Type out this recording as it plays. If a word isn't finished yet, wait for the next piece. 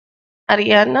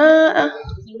Ariana,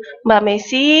 Mbak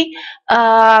Messi,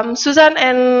 Susan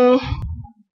and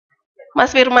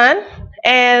Mas Firman,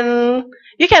 and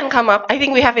you can come up. I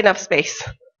think we have enough space.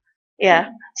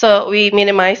 Yeah, so we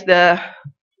minimize the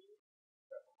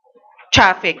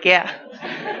traffic. Yeah.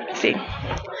 See.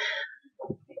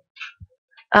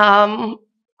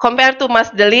 Compared to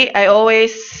Mas Deli, I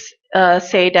always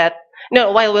say that,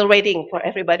 no, while we're waiting for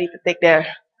everybody to take their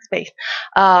space,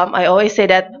 I always say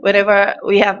that whenever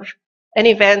we have an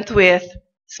event with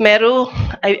SMERU,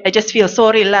 I just feel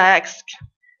so relaxed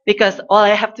because all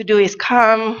I have to do is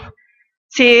come,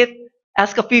 sit,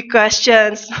 ask a few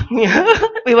questions.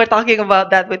 We were talking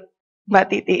about that with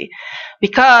Matiti.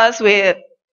 Because with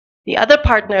the other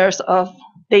partners of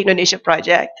the Indonesia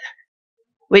Project,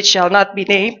 which shall not be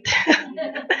named,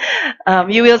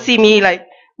 you will see me like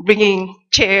bringing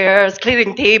chairs,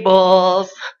 clearing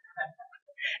tables,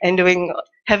 and doing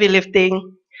heavy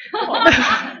lifting.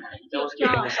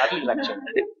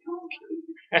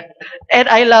 And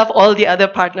I love all the other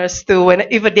partners too.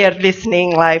 Whenever they're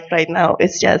listening live right now,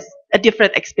 it's just a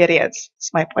different experience.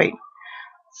 It's my point.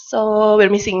 So we're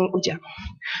missing Ujang.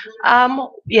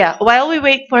 Yeah, while we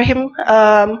wait for him,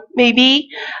 maybe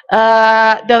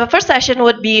the first session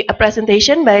would be a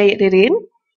presentation by Ririn,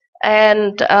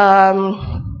 and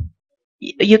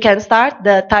you can start.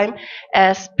 The time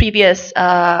as previous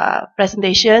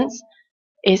presentations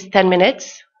is 10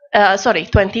 minutes. Sorry,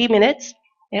 20 minutes.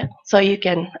 Yeah, so you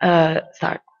can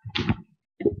start.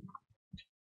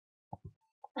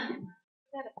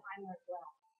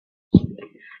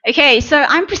 Okay, so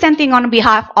I'm presenting on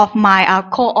behalf of my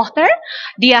co-author,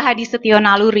 Dia Hadisetyo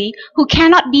Naluri, who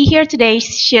cannot be here today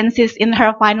since she's in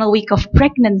her final week of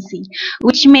pregnancy,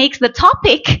 which makes the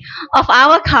topic of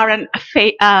our current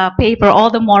paper all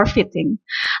the more fitting.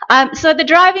 So the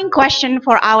driving question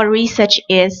for our research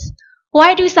is,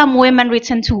 why do some women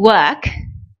return to work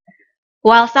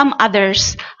while some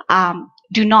others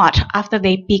do not after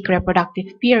their peak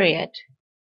reproductive period?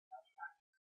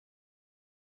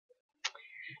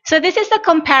 So this is a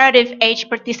comparative age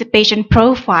participation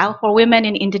profile for women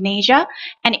in Indonesia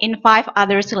and in 5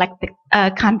 other selected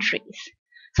countries.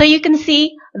 So you can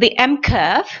see the M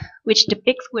curve, which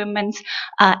depicts women's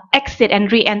exit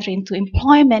and re-entry into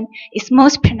employment, is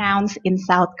most pronounced in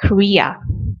South Korea.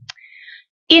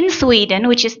 In Sweden,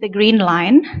 which is the green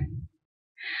line,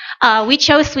 we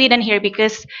chose Sweden here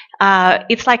because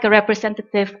it's like a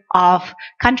representative of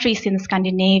countries in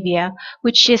Scandinavia,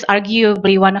 which is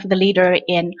arguably one of the leader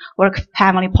in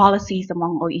work-family policies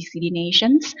among OECD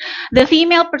nations. The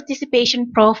female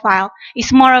participation profile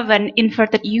is more of an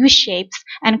inverted U shapes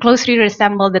and closely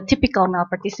resemble the typical male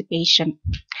participation.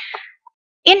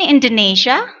 In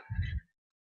Indonesia,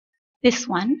 this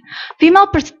one, female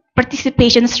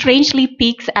participation strangely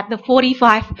peaks at the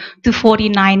 45 to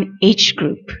 49 age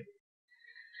group.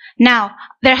 Now,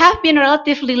 there have been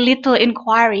relatively little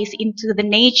inquiries into the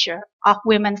nature of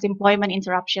women's employment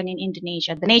interruption in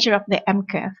Indonesia, the nature of the M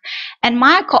curve. And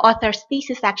my co-author's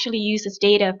thesis actually uses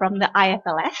data from the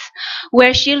IFLS,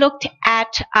 where she looked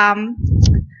at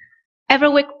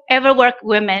overworked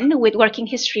women with working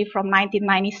history from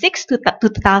 1996 to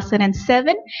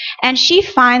 2007, and she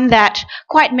found that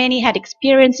quite many had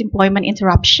experienced employment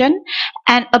interruption,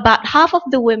 and about half of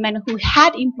the women who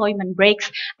had employment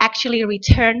breaks actually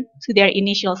returned to their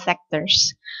initial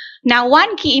sectors. Now,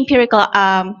 one key empirical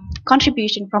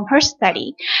contribution from her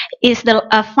study is the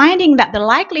finding that the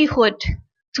likelihood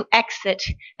to exit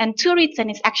and to return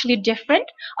is actually different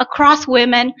across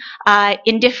women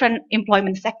in different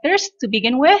employment sectors to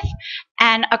begin with,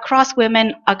 and across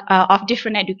women of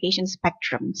different education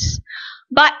spectrums.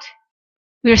 But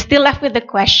we're still left with the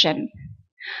question,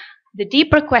 the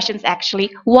deeper questions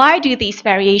actually, why do these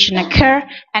variations occur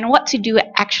and what to do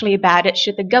actually about it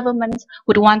should the government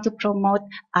would want to promote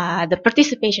the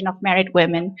participation of married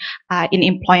women in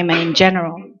employment in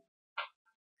general.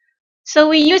 So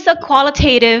we use a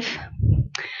qualitative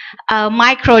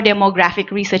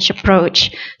micro-demographic research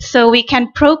approach, so we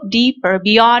can probe deeper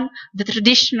beyond the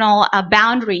traditional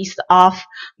boundaries of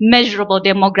measurable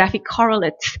demographic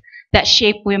correlates that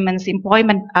shape women's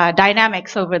employment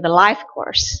dynamics over the life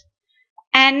course.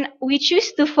 And we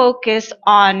choose to focus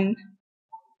on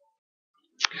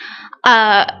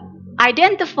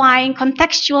identifying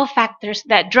contextual factors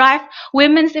that drive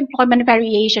women's employment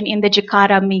variation in the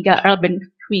Jakarta mega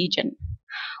urban region.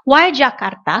 Why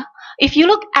Jakarta? If you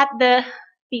look at the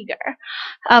figure,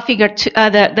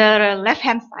 the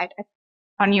left-hand side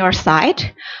on your side,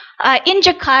 in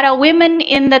Jakarta, women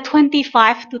in the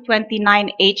 25 to 29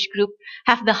 age group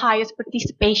have the highest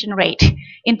participation rate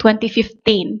in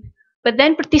 2015. But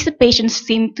then participation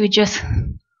seemed to just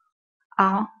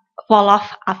fall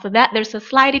off after that. There's a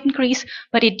slight increase,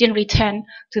 but it didn't return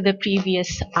to the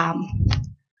previous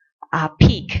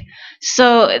peak.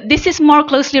 So this is more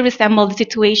closely resemble the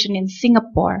situation in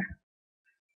Singapore.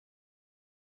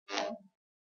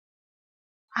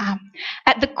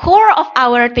 At the core of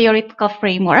our theoretical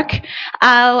framework,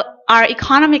 our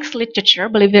economics literature,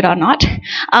 believe it or not,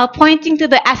 pointing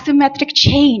to the asymmetric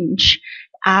change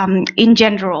in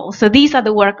gender roles. So these are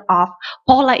the work of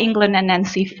Paula England and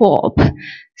Nancy Forbes.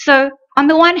 So on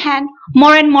the one hand,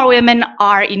 more and more women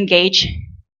are engaged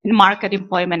in market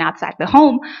employment outside the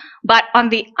home. But on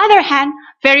the other hand,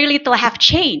 very little have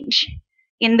changed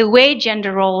in the way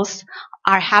gender roles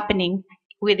are happening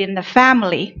within the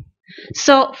family.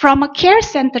 So from a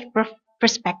care-centered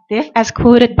perspective, as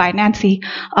quoted by Nancy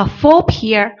Forbes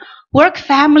here,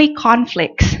 work-family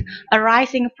conflicts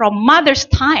arising from mother's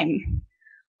time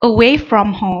away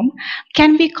from home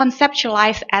can be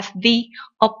conceptualized as the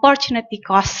opportunity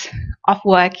cost of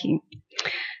working.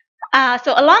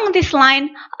 So along this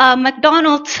line,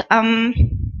 McDonald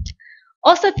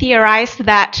also theorized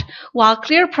that while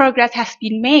clear progress has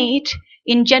been made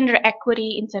in gender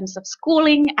equity in terms of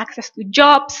schooling, access to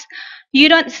jobs, you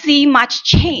don't see much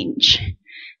change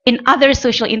in other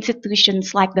social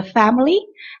institutions like the family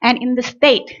and in the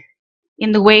state,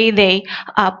 in the way they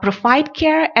provide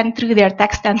care and through their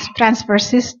tax transfer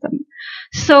system.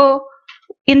 So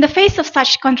in the face of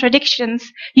such contradictions,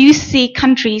 you see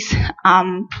countries,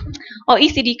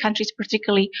 OECD countries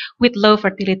particularly, with low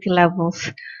fertility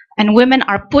levels. And women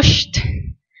are pushed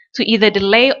to either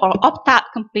delay or opt out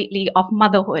completely of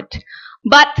motherhood.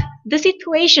 But the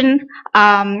situation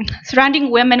surrounding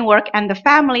women work and the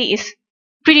family is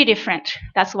pretty different.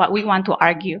 That's what we want to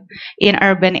argue in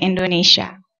urban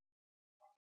Indonesia.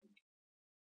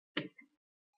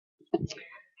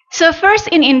 So first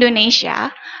in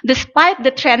Indonesia, despite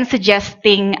the trend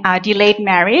suggesting delayed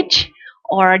marriage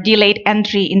or delayed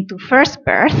entry into first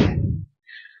birth,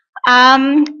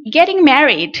 getting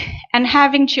married and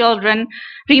having children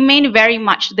remain very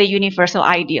much the universal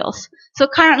ideals. So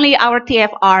currently our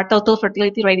TFR, total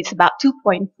fertility rate, is about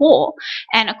 2.4.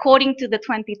 And according to the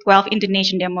 2012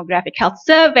 Indonesian Demographic Health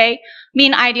Survey,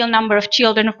 mean ideal number of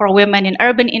children for women in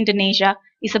urban Indonesia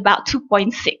is about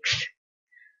 2.6.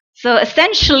 So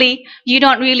essentially, you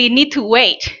don't really need to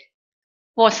wait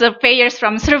for surveyors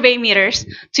from survey meters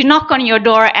to knock on your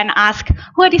door and ask,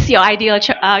 what is your ideal,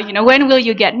 when will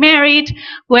you get married?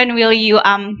 When will you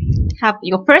have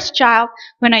your first child?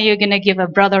 When are you going to give a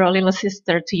brother or little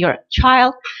sister to your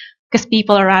child? Because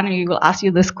people around you will ask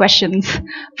you those questions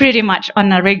pretty much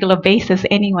on a regular basis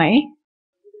anyway.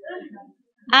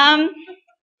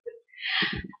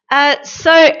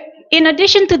 So in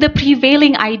addition to the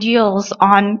prevailing ideals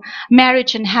on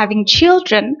marriage and having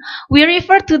children, we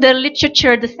refer to the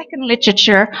literature, the second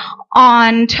literature,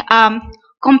 on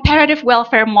comparative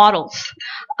welfare models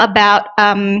about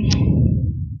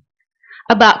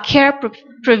care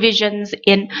provisions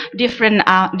in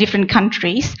different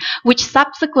countries, which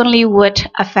subsequently would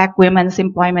affect women's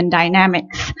employment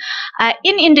dynamics.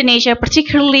 In Indonesia,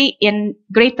 particularly in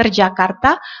Greater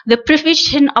Jakarta, the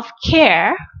provision of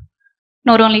care,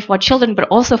 not only for children but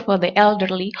also for the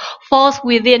elderly, falls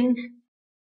within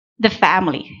the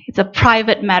family. It's a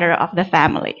private matter of the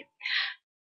family.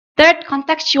 Third,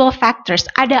 contextual factors.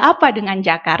 Ada apa dengan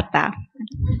Jakarta?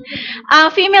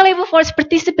 Female labor force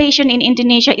participation in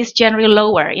Indonesia is generally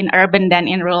lower in urban than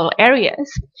in rural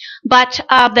areas. But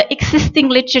the existing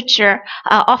literature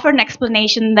offer an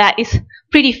explanation that is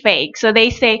pretty vague. So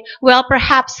they say, well,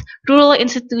 perhaps rural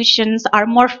institutions are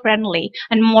more friendly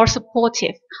and more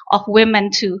supportive of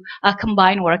women to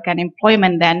combine work and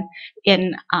employment than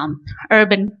in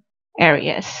urban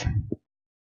areas.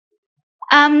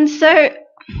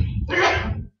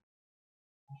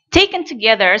 Taken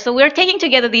together, so we're taking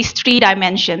together these three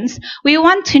dimensions. We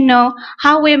want to know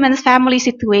how women's family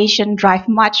situation drive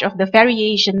much of the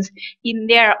variations in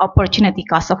their opportunity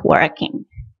cost of working.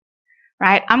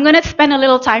 Right? I'm going to spend a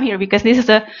little time here because this is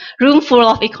a room full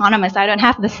of economists. I don't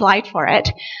have the slide for it.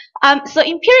 So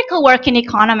empirical work in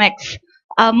economics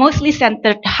mostly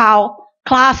centered how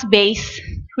class-based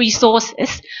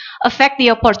resources affect the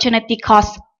opportunity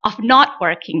cost of not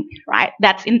working, right?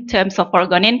 That's in terms of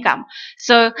foregone income.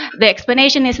 So the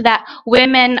explanation is that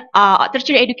women,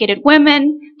 tertiary educated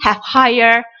women, have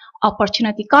higher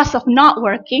opportunity costs of not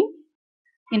working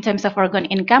in terms of foregone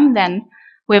income than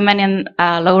women in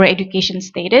lower education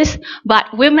status. But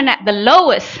women at the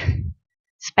lowest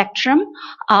spectrum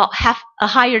have a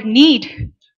higher need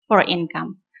for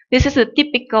income. This is a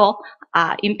typical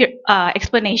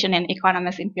explanation in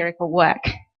economists' empirical work.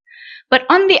 But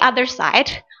on the other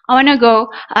side, I want to go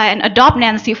and adopt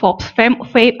Nancy Forbes'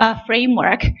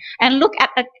 framework and look at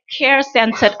a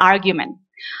care-centered argument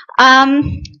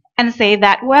and say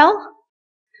that, well,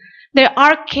 there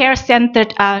are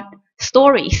care-centered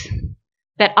stories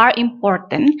that are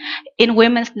important in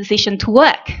women's decision to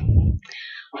work.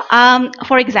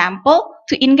 For example,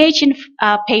 to engage in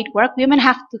paid work, women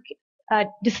have to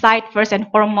decide first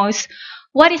and foremost,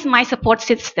 what is my support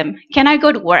system? Can I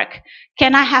go to work?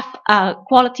 Can I have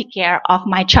quality care of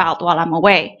my child while I'm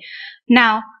away?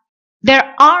 Now,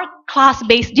 there are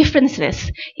class-based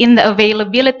differences in the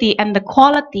availability and the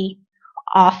quality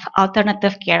of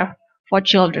alternative care for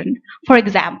children. For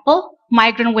example,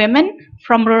 migrant women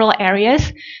from rural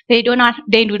areas, they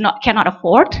cannot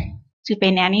afford to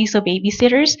pay nannies or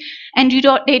babysitters, and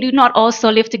they do not also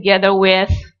live together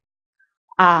with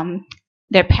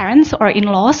their parents or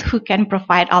in-laws who can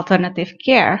provide alternative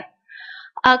care.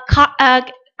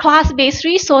 Class-based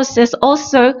resources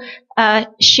also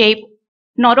shape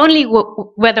not only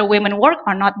whether women work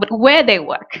or not, but where they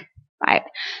work, right?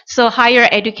 So higher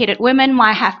educated women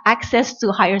might have access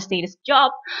to higher status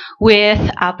job with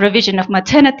provision of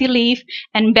maternity leave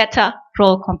and better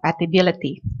role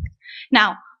compatibility.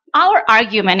 Now, our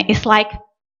argument is like,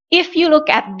 if you look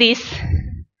at this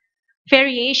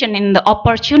variation in the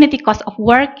opportunity cost of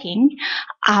working,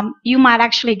 you might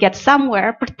actually get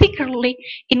somewhere, particularly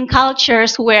in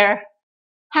cultures where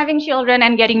having children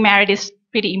and getting married is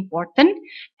pretty important,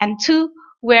 and two,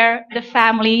 where the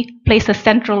family plays a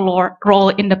central role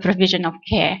in the provision of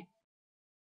care,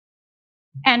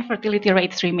 and fertility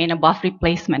rates remain above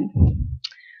replacement.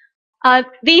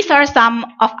 These are some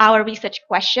of our research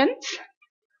questions.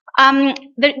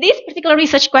 This particular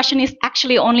research question is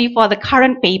actually only for the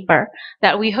current paper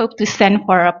that we hope to send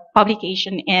for a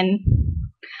publication in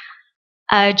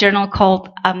a journal called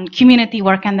Community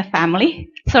Work and the Family.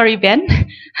 Sorry, Ben.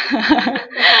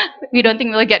 We don't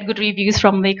think we'll get good reviews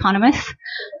from The Economist.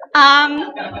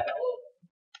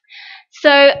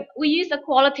 So we use a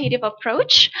qualitative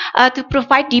approach to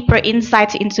provide deeper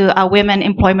insights into women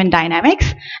employment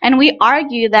dynamics, and we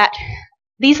argue that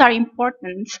these are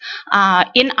important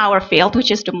in our field,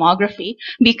 which is demography,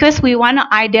 because we want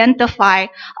to identify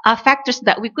factors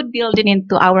that we could build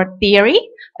into our theory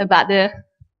about the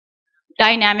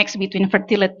dynamics between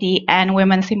fertility and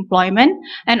women's employment,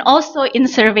 and also in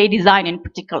survey design in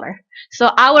particular. So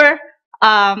our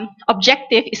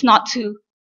objective is not to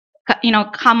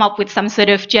come up with some sort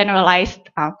of generalized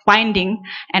finding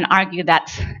and argue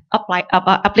that's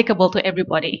applicable to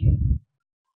everybody.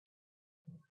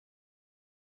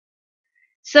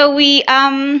 So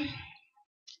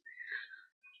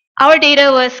our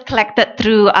data was collected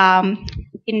through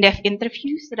in-depth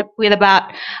interviews with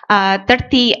about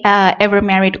 30 ever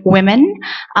married women,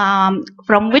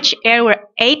 from which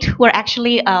 8 were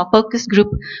actually focus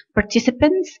group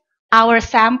participants. Our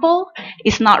sample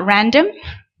is not random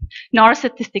nor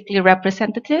statistically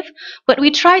representative, but we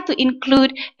try to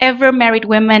include ever married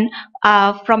women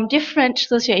from different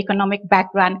socioeconomic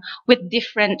background with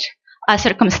different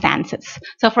circumstances.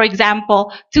 So, for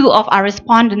example, 2 of our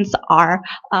respondents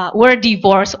were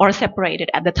divorced or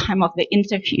separated at the time of the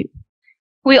interview.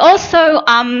 We also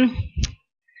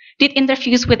did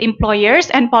interviews with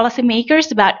employers and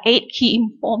policymakers, about 8 key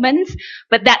informants,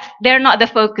 but they're not the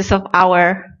focus of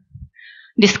our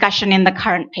discussion in the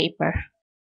current paper.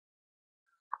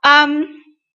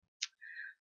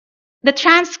 The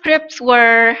transcripts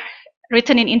were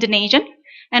written in Indonesian,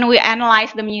 and we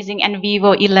analyzed them using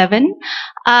NVivo 11.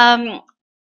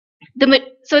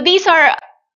 So these are,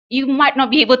 you might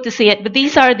not be able to see it, but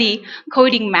these are the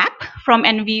coding map from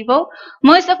NVivo.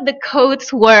 Most of the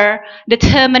codes were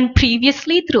determined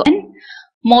previously through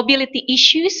mobility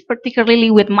issues,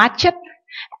 particularly with macet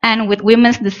and with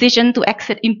women's decision to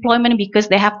exit employment because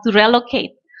they have to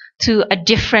relocate to a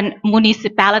different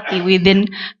municipality within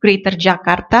Greater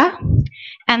Jakarta,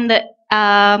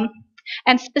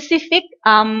 and specific,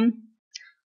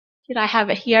 did I have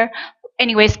it here?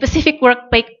 Anyway, specific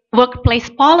workplace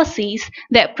policies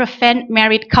that prevent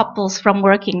married couples from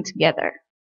working together.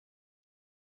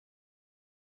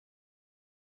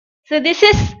 So this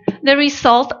is the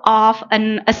result of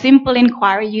a simple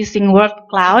inquiry using word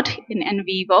cloud in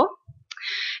NVivo.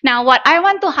 Now, what I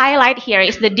want to highlight here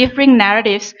is the differing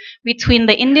narratives between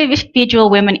the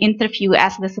individual women interviewed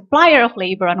as the supplier of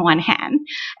labor on one hand,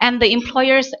 and the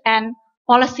employers and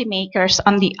policymakers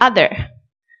on the other.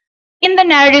 In the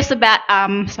narratives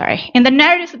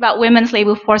about women's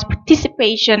labor force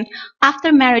participation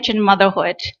after marriage and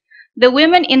motherhood, the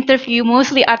women interviewed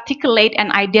mostly articulate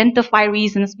and identify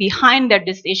reasons behind their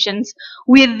decisions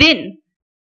within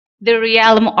the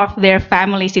realm of their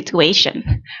family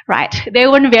situation, right? They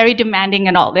weren't very demanding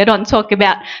at all. They don't talk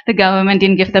about the government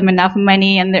didn't give them enough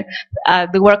money and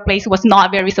the workplace was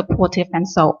not very supportive and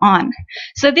so on.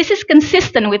 So this is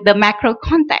consistent with the macro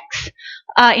context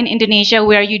in Indonesia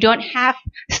where you don't have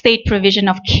state provision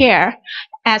of care.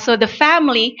 So the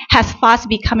family has fast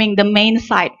becoming the main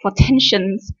site for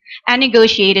tensions and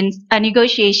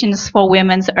negotiations for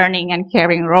women's earning and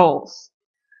caring roles.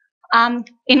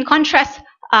 In contrast,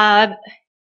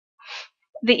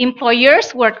 the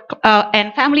employers were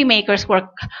and family makers were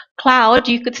cloud.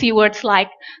 You could see words like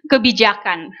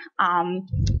kebijakan,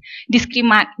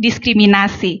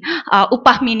 diskriminasi,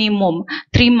 upah minimum,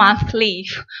 3-month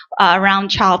leave around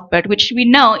childbirth, which we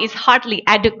know is hardly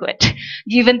adequate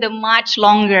given the much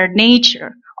longer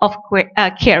nature of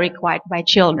care required by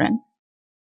children.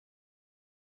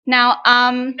 Now,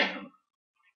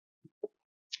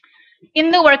 in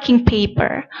the working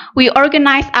paper, we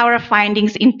organize our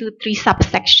findings into 3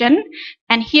 subsections.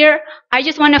 And here, I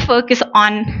just want to focus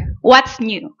on what's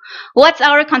new. What's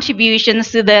our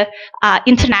contributions to the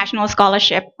international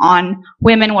scholarship on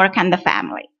women, work, and the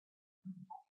family?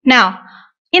 Now,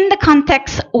 in the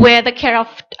context where the care of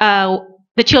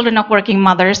the children of working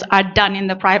mothers are done in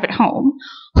the private home,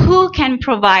 who can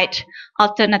provide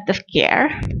alternative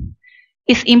care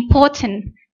is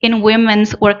important in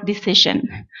women's work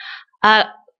decision.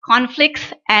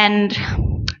 Conflicts and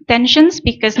tensions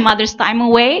because mother's time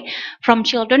away from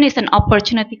children is an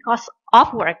opportunity cost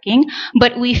of working,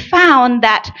 but we found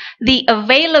that the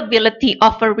availability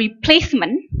of a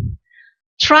replacement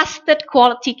trusted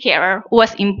quality carer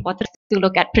was important to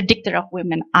look at predictor of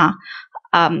women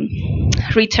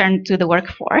return to the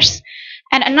workforce.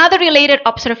 And another related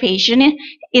observation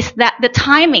is that the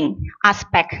timing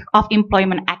aspect of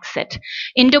employment exit.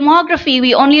 In demography,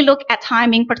 we only look at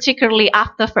timing, particularly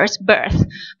after first birth.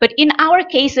 But in our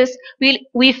cases,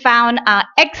 we found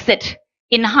exit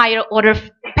in higher order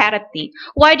parity.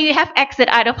 Why do you have exit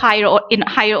out of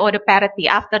higher order parity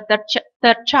after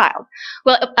third child?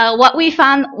 Well, what we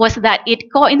found was that it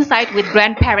coincided with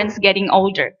grandparents getting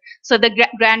older. So the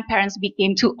grandparents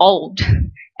became too old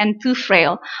and too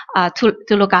frail to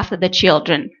look after the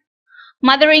children.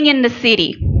 Mothering in the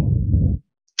city.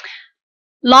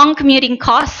 Long commuting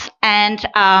costs and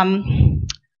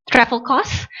travel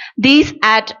costs. These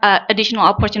add additional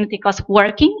opportunity costs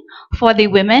working for the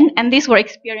women, and these were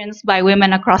experienced by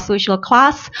women across social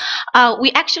class.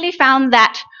 We actually found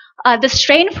that the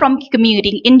strain from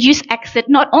commuting induced exit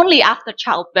not only after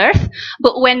childbirth,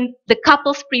 but when the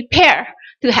couples prepare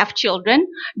to have children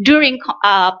during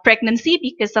pregnancy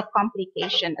because of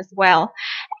complication as well.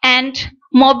 And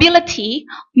mobility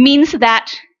means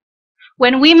that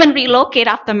when women relocate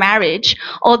after marriage,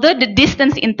 although the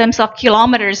distance in terms of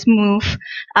kilometers move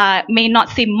may not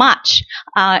seem much,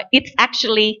 it's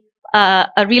actually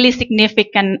a really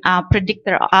significant a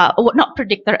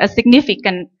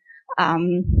significant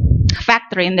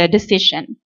factor in their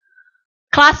decision.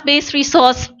 Class-based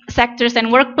resource sectors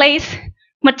and workplace,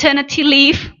 maternity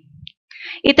leave.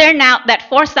 It turned out that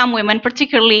for some women,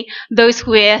 particularly those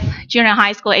with junior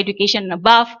high school education and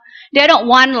above, they don't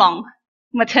want long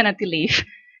maternity leave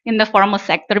in the formal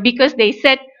sector because they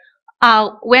said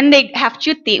when they have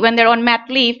cuti, when they're on mat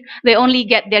leave, they only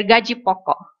get their gaji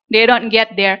pokok. They don't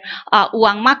get their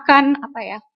uang makan,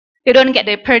 they don't get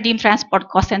their per diem transport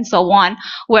costs and so on.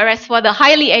 Whereas for the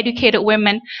highly educated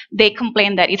women, they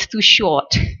complain that it's too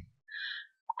short.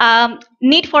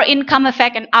 Need for income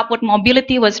effect and upward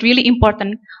mobility was really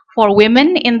important for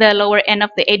women in the lower end of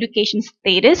the education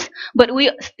status, but we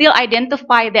still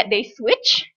identify that they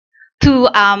switch to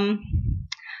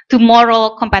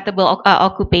moral compatible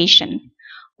occupation.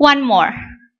 One more.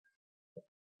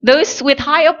 Those with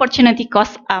high opportunity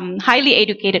cost, highly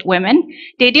educated women,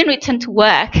 they didn't return to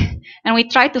work, and we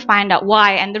tried to find out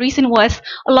why, and the reason was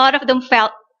a lot of them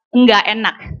felt nggak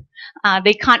enak.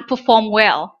 They can't perform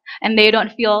well, and they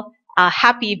don't feel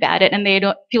happy about it, and they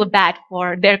don't feel bad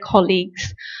for their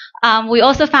colleagues. We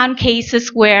also found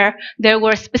cases where there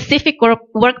were specific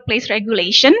workplace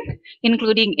regulation,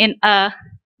 including in a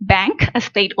bank, a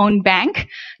state-owned bank,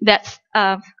 that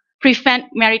prevent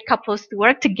married couples to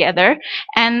work together,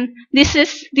 and this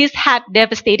had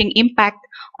devastating impact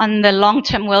on the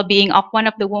long-term well-being of one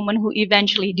of the women who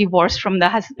eventually divorced from the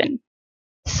husband.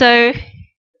 So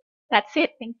that's it.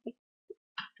 Thank you.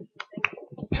 Okay,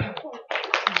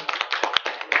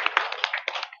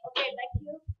 thank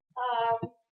you.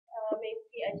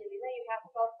 Maybe Angelina, you have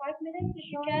about 5 minutes to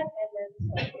show that, and then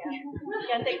you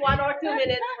can take 1 or 2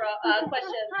 minutes for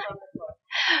questions from the floor.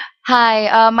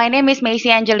 Hi, my name is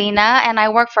Macy Angelina, and I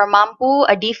work for Mampu,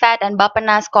 a DFAT and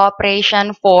Bapenas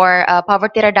cooperation for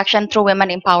poverty reduction through women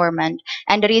empowerment.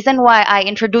 And the reason why I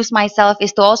introduce myself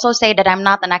is to also say that I'm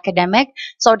not an academic.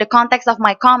 So the context of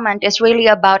my comment is really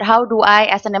about how do I,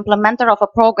 as an implementer of a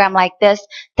program like this,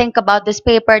 think about this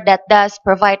paper that does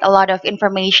provide a lot of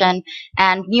information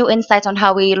and new insights on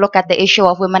how we look at the issue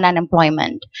of women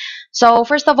unemployment. So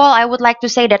first of all, I would like to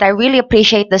say that I really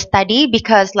appreciate the study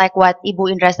because like what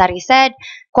Ibu Indrasari said,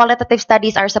 qualitative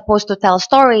studies are supposed to tell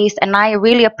stories, and I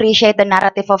really appreciate the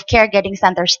narrative of care getting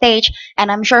center stage, and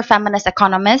I'm sure feminist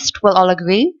economists will all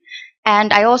agree.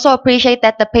 And I also appreciate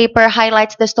that the paper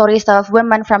highlights the stories of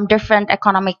women from different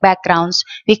economic backgrounds.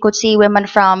 We could see women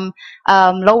from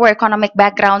lower economic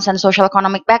backgrounds and social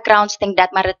economic backgrounds think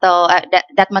that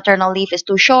that maternal leave is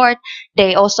too short.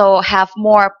 They also have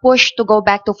more push to go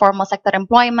back to formal sector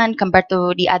employment compared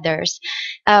to the others.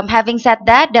 Having said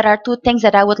that, there are two things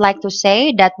that I would like to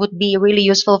say that would be really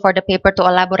useful for the paper to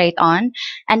elaborate on.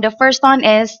 And the first one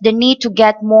is the need to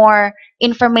get more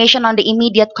information on the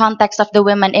immediate context of the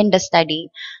women in the study.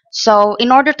 So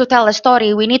in order to tell a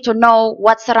story, we need to know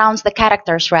what surrounds the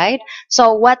characters, right?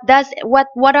 So what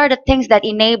are the things that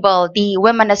enable the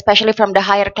women, especially from the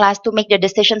higher class, to make the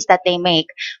decisions that they make?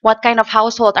 What kind of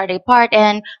household are they part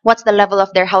in? What's the level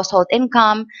of their household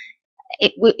income?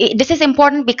 This is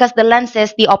important because the lens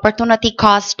is the opportunity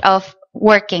cost of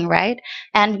working, right?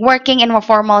 And working in a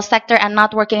formal sector and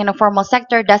not working in a formal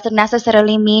sector doesn't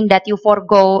necessarily mean that you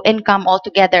forego income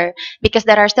altogether, because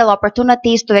there are still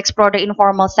opportunities to explore the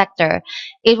informal sector.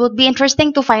 It would be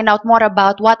interesting to find out more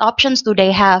about what options do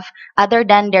they have other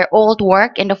than their old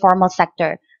work in the formal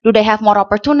sector. Do they have more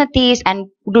opportunities, and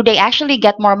do they actually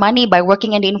get more money by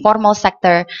working in the informal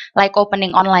sector, like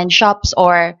opening online shops,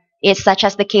 or is such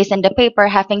as the case in the paper,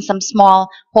 having some small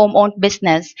home-owned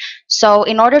business. So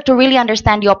in order to really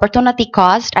understand the opportunity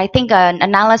cost, I think an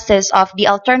analysis of the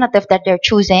alternative that they're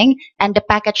choosing and the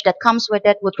package that comes with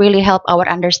it would really help our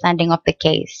understanding of the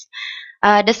case.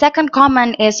 The second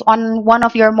comment is on one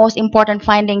of your most important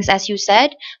findings, as you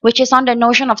said, which is on the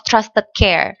notion of trusted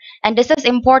care. And this is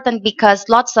important because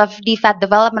lots of DFAT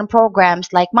development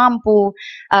programs like Mampu,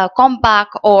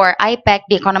 Compact, or IPEC,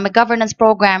 the Economic Governance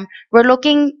Program, we're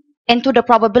looking into the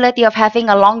probability of having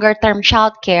a longer term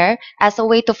childcare as a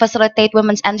way to facilitate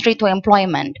women's entry to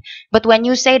employment. But when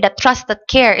you say that trusted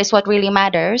care is what really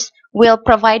matters, will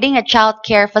providing a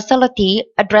childcare facility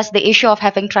address the issue of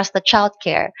having trusted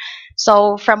childcare?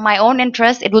 So from my own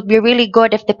interest, it would be really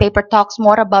good if the paper talks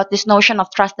more about this notion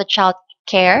of trusted child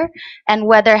care and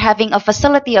whether having a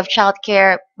facility of child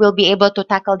care will be able to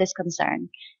tackle this concern.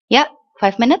 Yeah,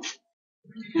 5 minutes.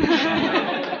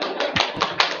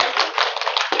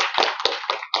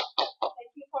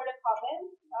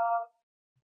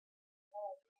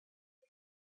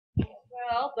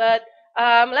 Well, but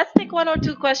let's take one or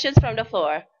two questions from the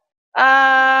floor.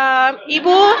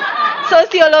 Ibu,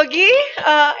 sociology,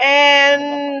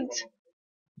 and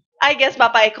I guess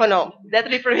Bapak Ekonom. That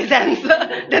represents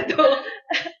the two.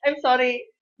 I'm sorry,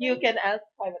 you can ask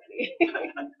privately.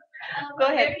 Go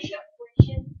ahead.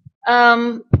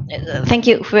 Um, Thank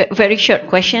you. Very short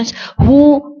questions.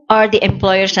 Who are the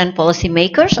employers and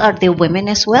policymakers? Are they women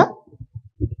as well?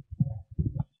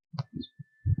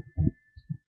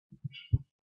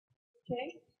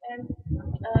 Okay. And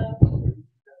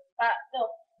Pak, no,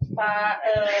 Pak,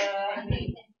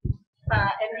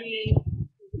 Pak Andy.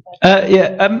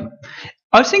 Yeah.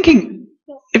 I was thinking,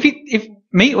 if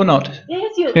me or not?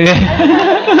 Yes, you.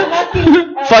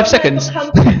 Yeah. 5 seconds.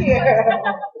 Come here.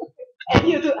 And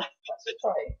you do.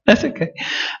 Sorry. That's okay.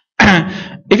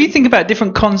 If you think about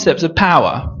different concepts of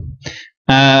power,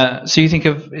 so you think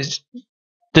of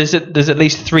there's at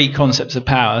least 3 concepts of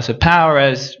power. So power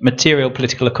as material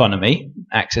political economy,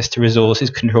 access to resources,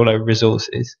 control over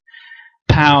resources.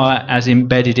 Power as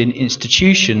embedded in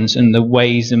institutions and the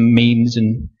ways and means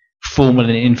and formal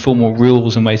and informal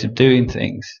rules and ways of doing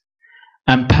things.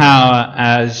 And power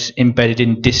as embedded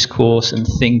in discourse and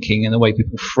thinking and the way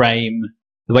people frame,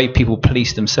 the way people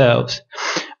police themselves.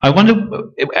 I wonder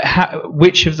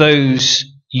which of those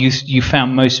you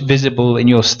found most visible in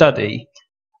your study,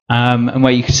 and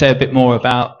where you could say a bit more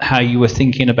about how you were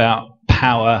thinking about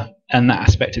power and that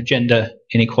aspect of gender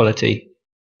inequality.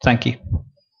 Thank you.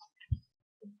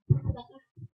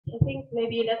 I think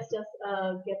maybe let's just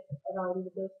get around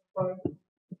with those 4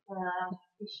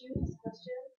 issues,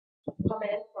 questions,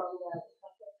 comments from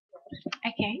the.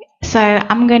 Okay, so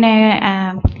I'm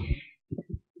gonna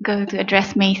go to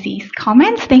address Macy's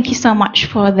comments. Thank you so much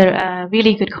for the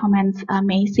really good comments,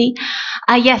 Macy.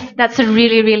 Yes, that's a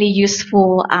really, really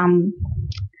useful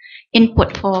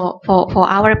input for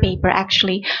our paper,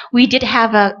 actually, we did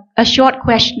have a short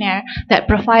questionnaire that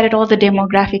provided all the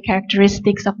demographic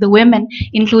characteristics of the women,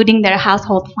 including their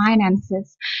household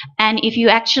finances. And if you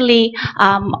actually,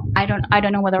 I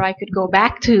don't know whether I could go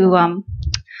back to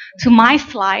my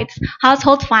slides,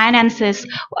 household finances,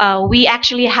 we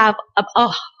actually have a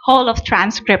whole of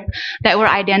transcript that were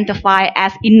identified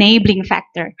as enabling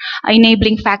factor.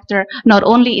 Enabling factor not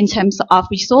only in terms of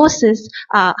resources,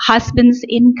 husband's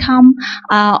income,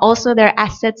 also their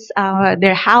assets,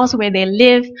 their house where they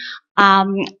live,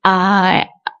 and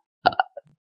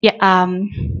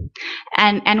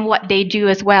what they do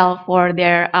as well for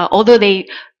their, although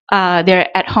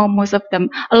they're at home, most of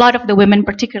them, a lot of the women,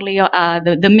 particularly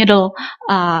the middle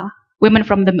women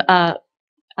from the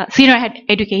senior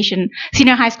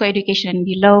high school education and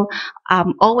below,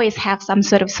 always have some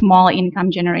sort of small income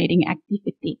generating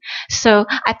activity. So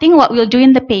I think what we'll do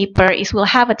in the paper is we'll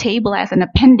have a table as an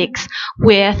appendix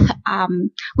with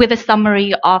a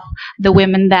summary of the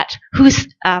women whose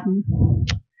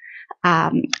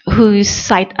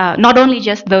cite, not only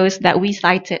just those that we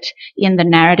cited in the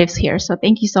narratives here. So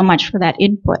thank you so much for that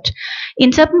input.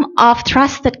 In terms of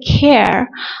trusted care,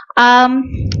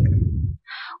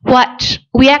 what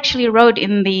we actually wrote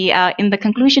in the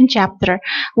conclusion chapter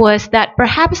was that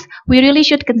perhaps we really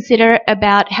should consider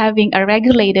about having a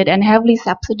regulated and heavily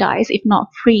subsidized, if not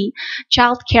free,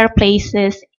 child care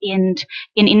places in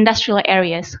industrial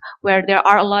areas where there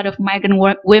are a lot of migrant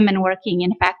women working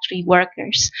in factory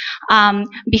workers,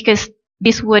 because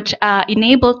this would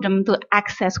enable them to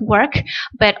access work,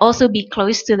 but also be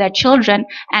close to their children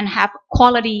and have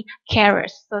quality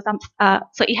carers. So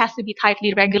it has to be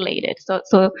tightly regulated.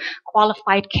 So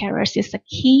qualified carers is the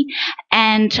key.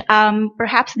 And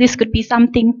perhaps this could be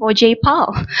something for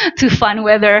J-PAL to fund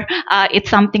whether it's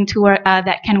something to work,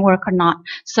 that can work or not.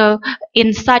 So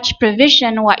in such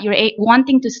provision, what you're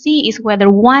wanting to see is whether,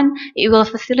 one, it will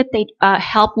facilitate,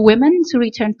 help women to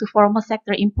return to formal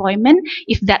sector employment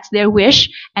if that's their wish,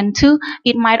 and two,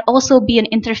 it might also be an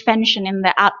intervention in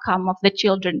the outcome of the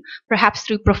children, perhaps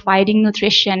through providing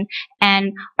nutrition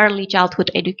and early childhood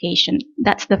education.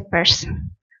 That's the first.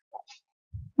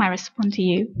 My response to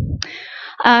you.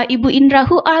 Ibu Indra,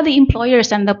 who are the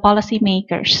employers and the policy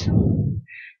makers?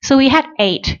 So we had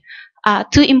 8.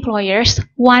 2 employers,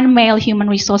 1 male human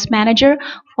resource manager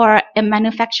for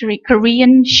a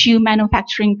Korean shoe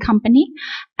manufacturing company,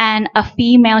 and a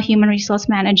female human resource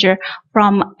manager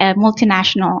from a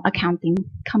multinational accounting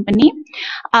company.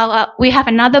 We have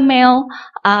another male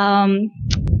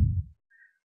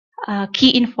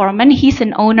key informant. He's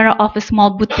an owner of a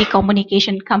small boutique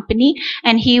communication company,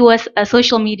 and he was a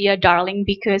social media darling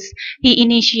because he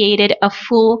initiated a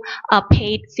full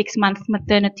paid 6-month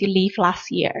maternity leave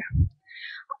last year.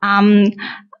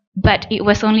 But it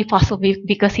was only possible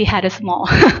because he had a small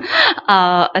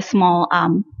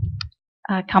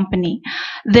company.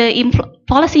 The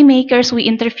policymakers, we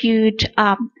interviewed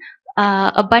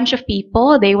a bunch of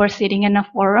people. They were sitting in a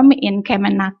forum in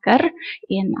Kemenaker,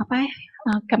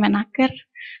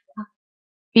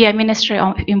 Ministry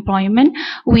of Employment.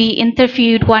 We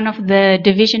interviewed one of the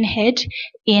division head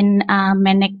in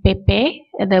Menek PP,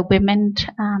 the Women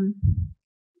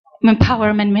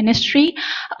Empowerment Ministry.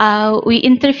 We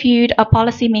interviewed a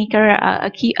policymaker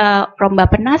from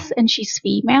Bappenas, and she's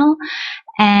female.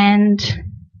 And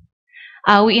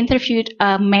we interviewed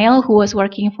a male who was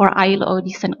working for ILO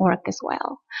Decent Work as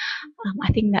well.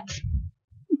 I think that's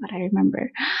what I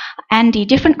remember. And the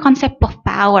different concept of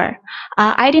power.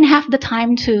 I didn't have the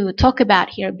time to talk about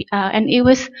here, and it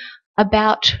was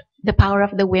about the power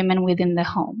of the women within the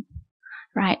home,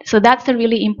 right? So that's a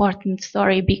really important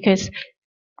story because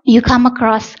you come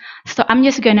across, so I'm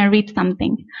just going to read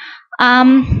something.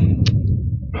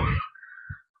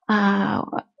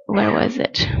 Where was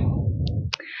it?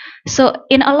 So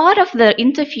in a lot of the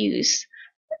interviews,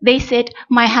 they said,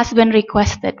 my husband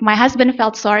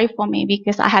felt sorry for me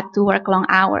because I had to work long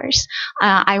hours.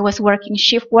 I was working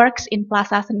shift works in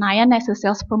Plaza Senayan as a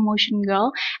sales promotion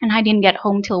girl, and I didn't get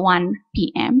home till 1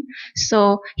 p.m.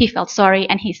 So he felt sorry,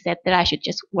 and he said that I should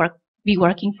just be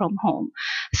working from home.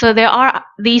 So there are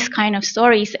these kind of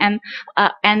stories, and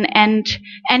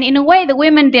in a way, the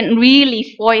women didn't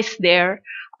really voice their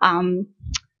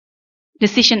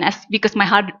decision because my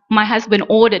husband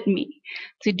ordered me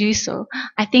to do so.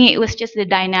 I think it was just the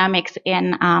dynamics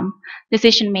in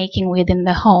decision making within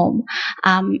the home.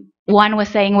 One was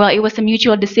saying, well, it was a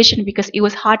mutual decision because it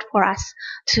was hard for us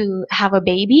to have a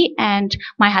baby, and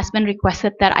my husband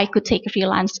requested that I could take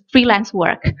freelance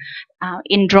work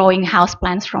in drawing house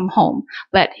plans from home,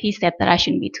 but he said that I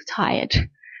shouldn't be too tired.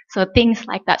 So things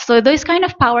like that. So those kind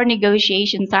of power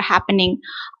negotiations are happening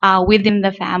within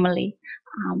the family.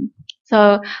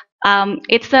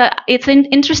 It's an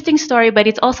interesting story, but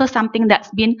it's also something that's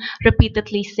been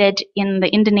repeatedly said in the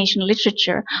Indonesian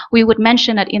literature. We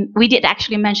did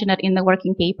actually mention it in the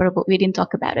working paper, but we didn't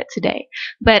talk about it today.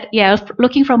 But yeah,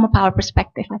 looking from a power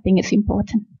perspective, I think it's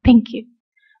important. Thank you.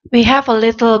 We have a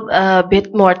little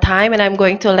bit more time, and I'm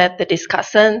going to let the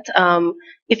discussant,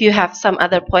 if you have some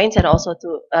other points, and also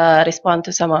to respond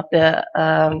to some of the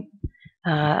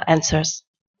answers.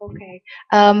 Okay.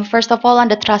 First of all, on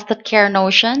the trusted care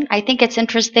notion, I think it's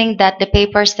interesting that the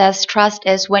paper says trust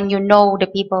is when you know the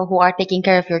people who are taking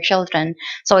care of your children.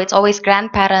 So it's always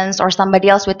grandparents or somebody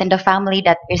else within the family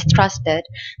that is trusted.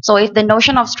 So if the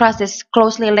notion of trust is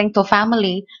closely linked to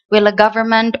family, will a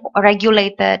government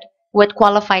regulated with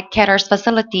qualified carers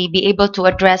facility be able to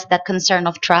address that concern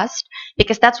of trust?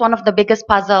 Because that's one of the biggest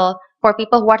puzzle for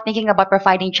people who are thinking about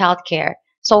providing childcare.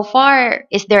 So far,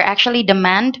 is there actually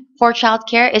demand for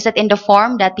childcare? Is it in the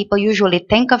form that people usually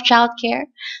think of childcare?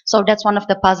 So that's one of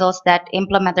the puzzles that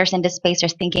implementers in this space are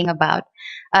thinking about.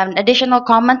 Additional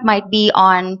comment might be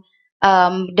on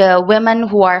the women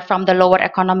who are from the lower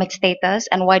economic status,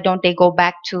 and why don't they go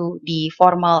back to the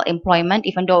formal employment,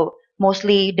 even though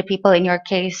mostly the people in your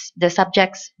case, the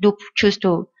subjects, do choose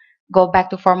to go back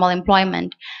to formal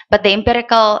employment. But the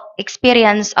empirical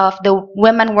experience of the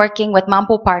women working with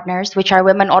Mampu partners, which are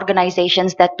women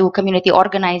organizations that do community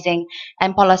organizing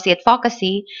and policy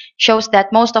advocacy, shows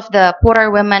that most of the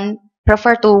poorer women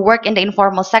prefer to work in the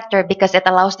informal sector because it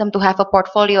allows them to have a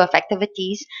portfolio of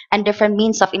activities and different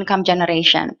means of income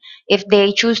generation. If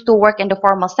they choose to work in the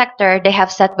formal sector, they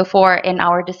have said before in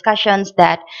our discussions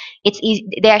that it's easy,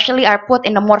 they actually are put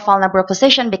in a more vulnerable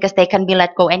position because they can be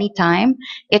let go anytime.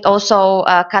 It also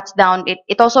cuts down,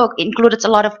 it also includes a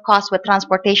lot of costs with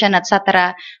transportation,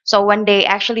 etc. So when they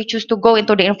actually choose to go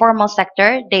into the informal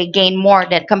sector, they gain more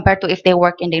than compared to if they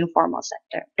work in the informal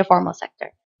sector, the formal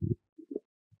sector.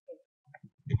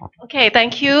 Okay,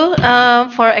 thank you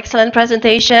for excellent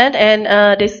presentation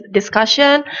and this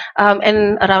discussion,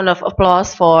 and a round of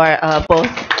applause for both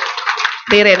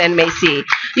Liren and Macy.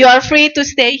 You are free to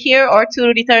stay here or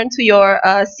to return to your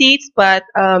seats, but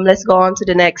let's go on to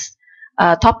the next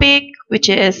topic, which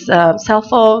is cell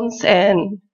phones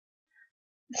and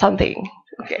something.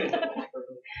 Okay.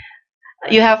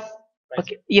 You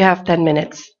have 10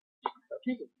 minutes.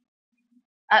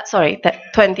 Sorry,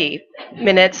 20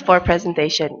 minutes for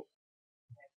presentation.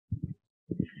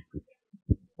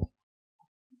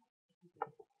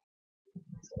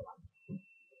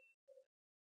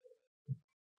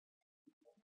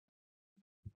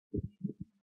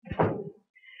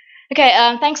 Okay,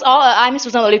 thanks all. I'm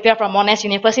Susan Olivia from Monash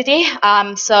University.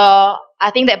 So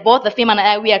I think that both the Firman and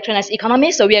I, we are trained as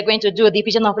economists, so we are going to do a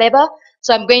division of labor.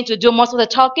 So I'm going to do most of the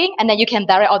talking, and then you can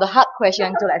direct all the hard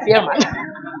questions to like Firman.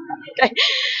 Okay.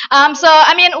 So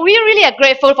I mean, we really are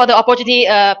grateful for the opportunity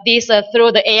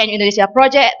through the AN Indonesia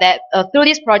project, that through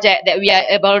this project that we are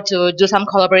able to do some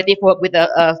collaborative work with the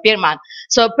Firman.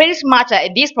 So pretty much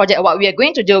this project, what we are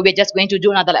going to do, we're just going to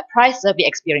do another like price survey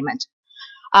experiment.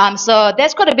 So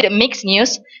that's quite a bit of mixed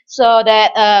news. So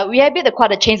that we have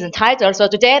quite a change in title. So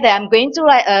today that I'm going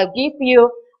to give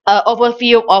you an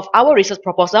overview of our research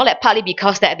proposal, partly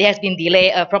because that there has been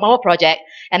delay from our project,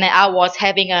 and then I was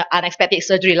having an unexpected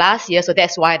surgery last year, so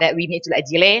that's why that we need to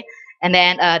delay. And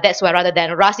then that's why rather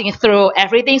than rushing through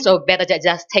everything, so better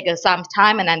just take some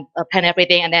time and then plan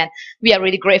everything. And then we are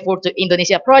really grateful to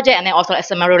Indonesia Project, and then also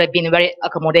SMERU have been very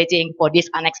accommodating for these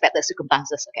unexpected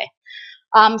circumstances. Okay.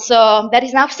 So that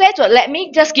is enough said. So let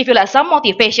me just give you some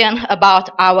motivation about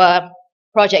our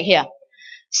project here.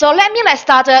 So let me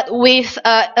start with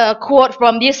a quote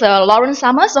from this Lawrence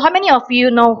Summers. So how many of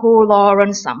you know who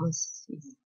Lawrence Summers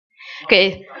is?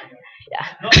 Okay, yeah.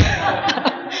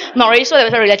 Not really sure if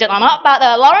it's related or not, but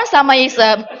Lawrence Summers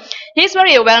is he's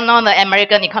very well-known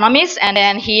American economist, and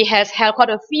then he has held quite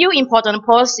a few important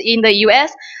posts in the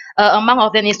U.S. Among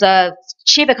of them is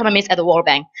chief economist at the World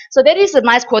Bank. So that is a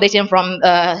nice quotation from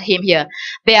him here.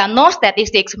 There are no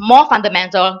statistics more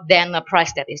fundamental than price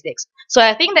statistics. So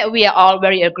I think that we are all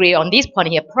very agree on this point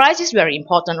here. Price is very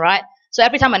important, right? So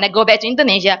every time when I go back to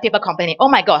Indonesia, people complaining, oh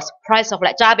my gosh, price of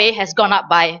cabai has gone up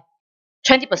by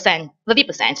 20%,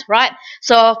 30%, right?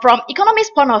 So from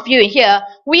economist point of view here,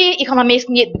 we economists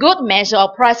need good measure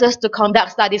of prices to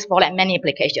conduct studies for many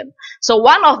applications. So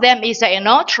one of them is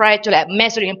try to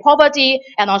measuring poverty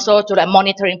and also to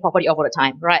monitoring poverty over the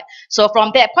time, right? So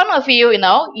from that point of view,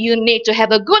 you need to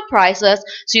have a good prices.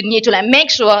 So you need to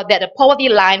make sure that the poverty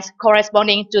lines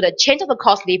corresponding to the change of the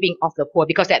cost living of the poor,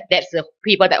 because that's the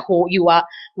people who you are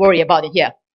worried about it here.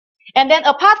 And then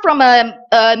apart from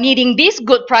needing this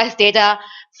good price data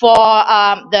for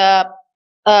the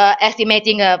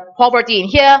estimating poverty in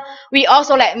here, we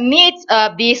also like need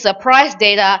this price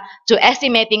data to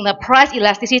estimating the price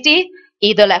elasticity,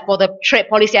 either like for the trade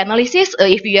policy analysis, or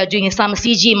if you are doing some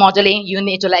CG modeling, you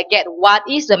need to like get what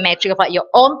is the metric of your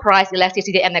own price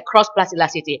elasticity and the cross price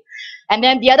elasticity. And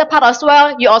then the other part as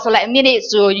well, you also like need it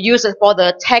to use it for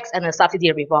the tax and the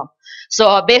subsidy reform.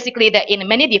 So basically that in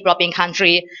many developing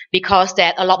countries, because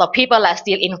that a lot of people are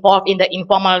still involved in the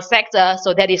informal sector,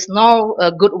 so there is no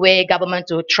good way government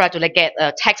to try to like get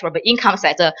a tax from the income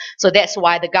sector. So that's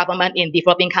why the government in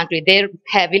developing countries, they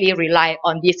heavily rely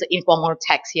on this informal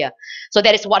tax here. So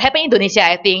that is what happened in Indonesia,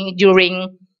 I think,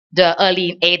 during the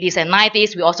early 80s and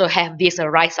 90s. We also have this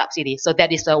rice subsidy. So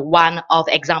that is one of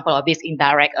the example of this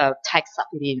indirect tax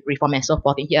subsidy reform and so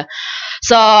forth in here.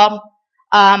 So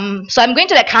so I'm going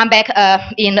to like come back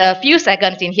in a few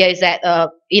seconds in here is that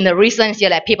in the recent year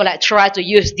that people like try to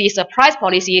use this price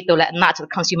policy to like nudge the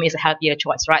consumer is a healthier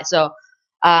choice, right? So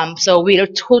so will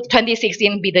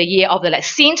 2016 be the year of the like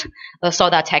Sint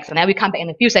soda tax? And then we come back in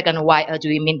a few seconds. Why do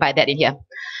we mean by that in here?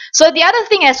 So the other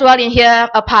thing as well in here,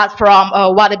 apart from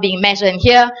what is being measured in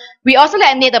here, we also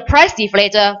like need a price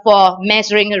deflator for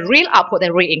measuring real output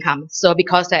and real income. So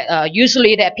because that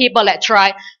usually that people that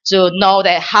try to know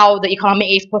that how the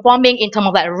economy is performing in terms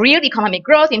of that real economic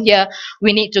growth in here,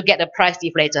 we need to get a price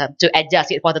deflator to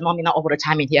adjust it for the nominal over the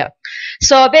time in here.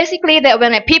 So basically that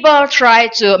when people try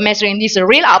to measuring this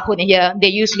real output in here, they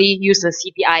usually use the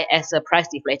CPI as a price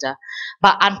deflator.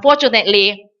 But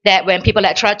unfortunately, that when people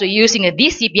that try to using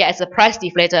this CPI as a price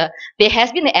deflator, there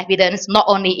has been evidence not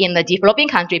only in the developing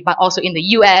country, but also in the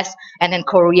US and then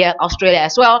Korea, Australia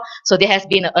as well. So there has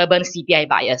been an urban CPI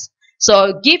bias.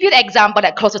 So give you the example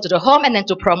that closer to the home and then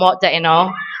to promote that, you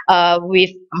know, with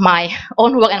my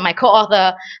own work and my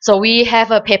co-author. So we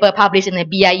have a paper published in the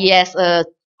BIES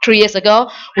 3 years ago.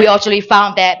 We actually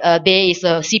found that there is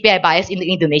a CPI bias in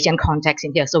the Indonesian context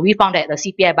in here. So we found that the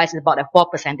CPI bias is about a 4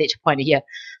 percentage point here.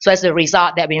 So as a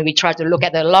result, that when we try to look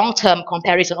at the long-term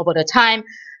comparison over the time,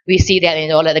 we see that, you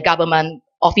know, that the government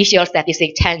official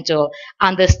statistics tend to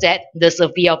understate the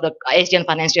severity of the Asian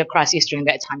financial crisis during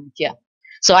that time here.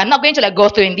 So I'm not going to like go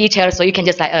through in detail, so you can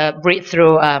just like read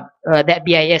through that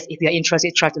BIS if you're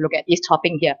interested, try to look at this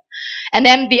topic here. And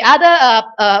then the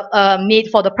other need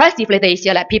for the price deflator is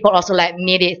here, like people also like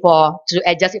need it for to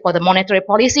adjust it for the monetary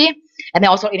policy. And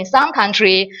then also in some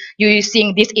country, you're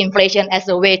using this inflation as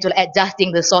a way to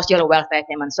adjusting the social welfare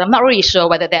payment. So I'm not really sure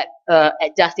whether that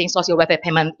adjusting social welfare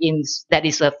payment that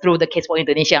is through the case for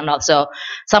Indonesia or not. So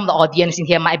some of the audience in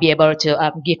here might be able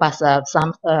to give us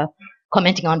some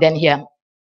commenting on that here.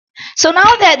 So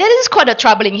now that is quite a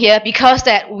troubling here, because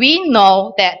that we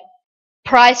know that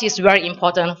price is very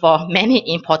important for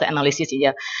many important analysis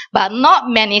here, but not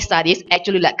many studies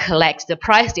actually like collect the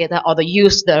price data or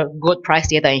use the good price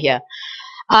data in here.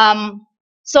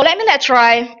 So let me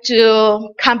try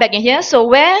to come back in here. So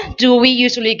where do we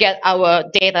usually get our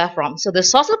data from? So the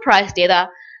social price data.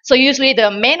 So usually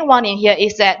the main one in here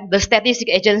is that the statistic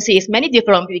agencies, many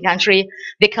developing countries,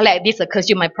 they collect this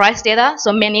consumer price data.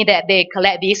 So many that they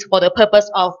collect this for the purpose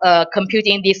of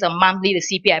computing this monthly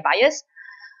CPI bias.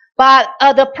 But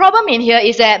the problem in here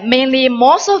is that mainly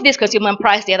most of this consumer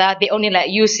price data, they only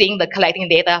like using the collecting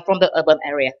data from the urban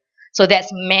area. So that's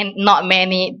not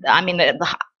many, I mean,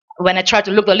 when I try to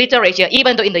look at the literature,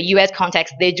 even though in the US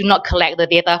context, they do not collect the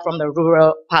data from the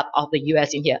rural part of the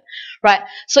US in here, right?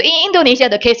 So in Indonesia,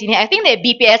 the case in here, I think that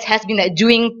BPS has been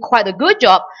doing quite a good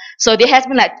job. So they has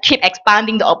been like keep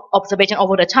expanding the observation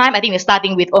over the time. I think they're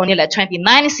starting with only like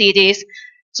 29 cities.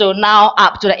 So now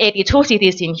up to the 82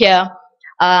 cities in here.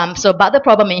 So but the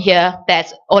problem in here,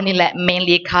 that's only like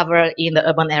mainly covered in the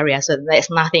urban area. So there's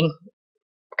nothing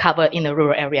covered in the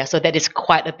rural area. So that is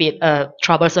quite a bit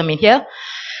troublesome in here.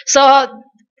 So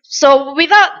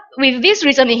with this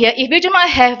reason in here, if you do not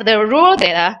have the rural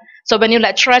data, so when you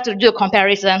like try to do a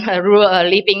comparison, rural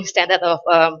living standard of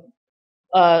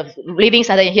living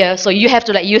standard in here, so you have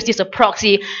to like use this as a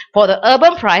proxy for the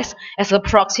urban price as a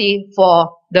proxy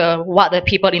for what the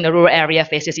people in the rural area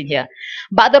faces in here.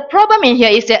 But the problem in here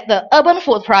is that the urban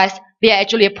food price, they are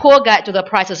actually a poor guide to the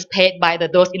prices paid by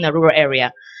those in the rural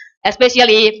area,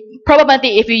 especially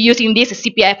probably if you're using this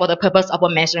CPI for the purpose of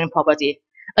measuring poverty.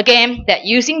 Again, that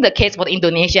using the case for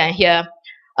Indonesia here,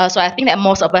 so I think that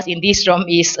most of us in this room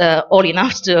is old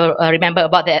enough to remember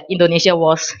about that Indonesia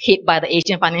was hit by the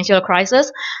Asian financial crisis.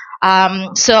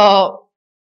 So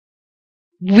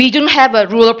we don't have a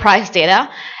rural price data,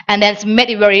 And that's made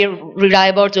it very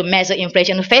reliable to measure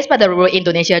inflation faced by the rural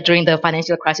Indonesia during the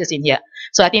financial crisis in here.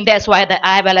 So I think that's why the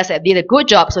IFLS did a good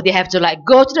job. So they have to like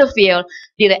go to the field,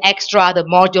 did the extra, the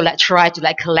module, like try to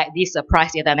like collect this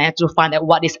price data and to find out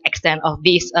what is extent of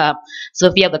this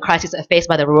severe of the crisis faced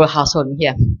by the rural household in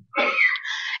here.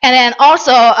 And then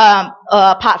also,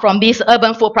 apart from this,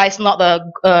 urban food price not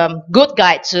a good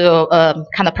guide to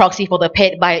kind of proxy for the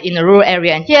paid by in the rural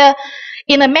area. And here,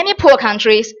 in the many poor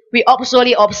countries, we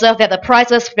absolutely observe that the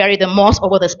prices vary the most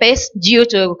over the space due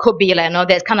to, could be like,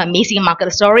 there's kind of missing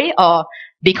market story, or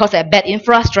because of bad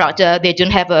infrastructure, they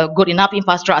don't have a good enough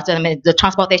infrastructure. I mean, the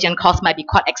transportation cost might be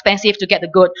quite expensive to get the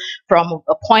good from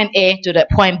a point A to the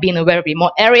point B in a very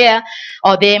remote area,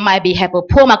 or they might be have a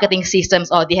poor marketing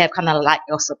systems, or they have kind of lack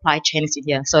of supply chains in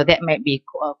here. So that might be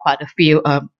quite a few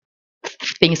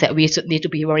things that we should need to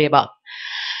be worried about.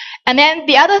 And then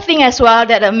the other thing as well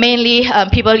that mainly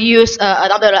people use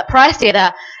another price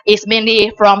data is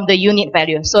mainly from the unit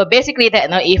value. So basically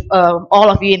that if all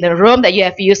of you in the room that you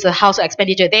have used the household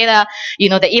expenditure data,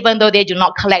 that even though they do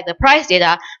not collect the price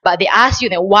data, but they ask you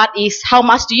how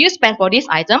much do you spend for this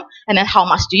item, and then how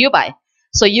much do you buy.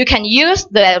 So you can use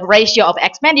the ratio of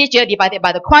expenditure divided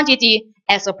by the quantity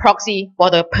as a proxy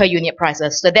for the per unit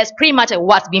prices. So that's pretty much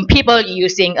what's been people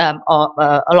using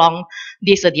along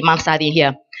this demand study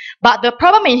here. But the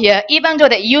problem in here, even though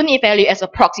the unit value is a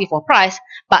proxy for price,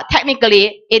 but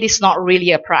technically it is not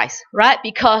really a price, right?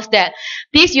 Because that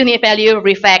this unit value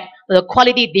reflects the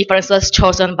quality differences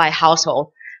chosen by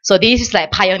household. So this is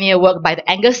like pioneer work by the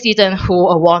Angus Deaton,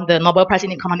 who won the Nobel Prize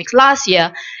in Economics last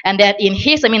year. And then in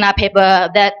his seminar paper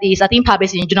that is, I think,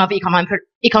 published in Journal of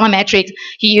Econometrics,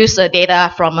 he used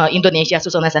data from Indonesia,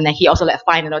 and then he also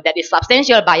find that is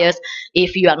substantial bias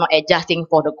if you are not adjusting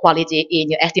for the quality in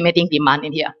your estimating demand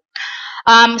in here.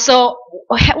 So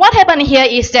what happened here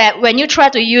is that when you try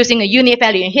to using a unit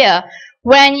value in here,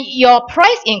 when your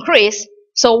price increase,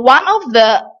 so one of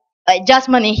the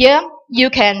adjustment in here, you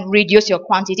can reduce your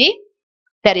quantity,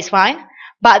 that is fine.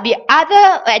 But the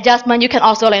other adjustment, you can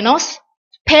also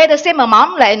pay the same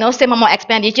amount, same amount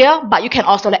expenditure, but you can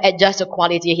also adjust the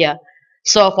quality here.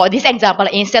 So for this example,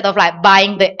 instead of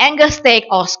buying the Angus steak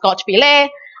or Scotch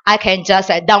fillet, I can just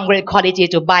downgrade quality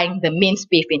to buying the minced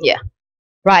beef in here.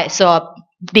 Right, so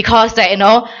because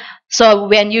so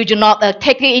when you do not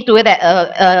take it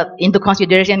into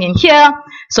consideration in here,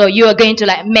 so you are going to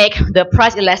make the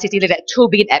price elasticity too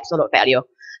big absolute value.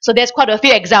 So there's quite a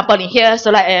few examples in here.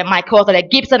 So my co-author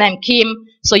Gibson and Kim,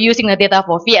 so using the data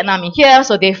for Vietnam in here,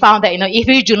 so they found that if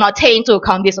you do not take into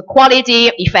account this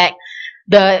quality effect,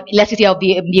 the elasticity of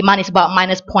the demand is about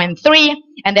 -0.3,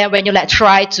 and then when you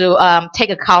try to take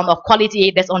account of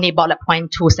quality, there's only about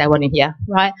 0.27 in here,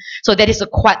 right? So that is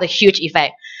quite a huge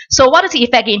effect. So what is the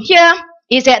effect in here?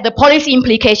 Is that the policy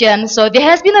implication? So there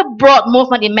has been a broad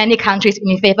movement in many countries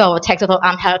in favor of tax on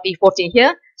unhealthy foods in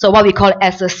here. So what we call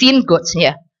as a sin goods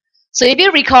here. So if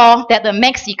you recall that the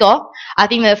Mexico, I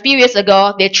think a few years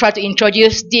ago, they tried to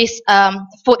introduce this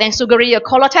food and sugary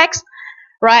cola tax,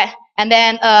 right? And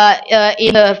then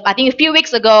I think a few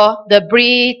weeks ago,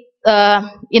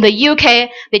 in the UK,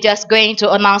 they're just going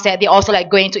to announce that they're also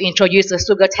going to introduce the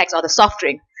sugar tax or the soft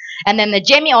drink. And then the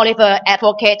Jamie Oliver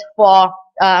advocate for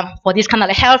this kind of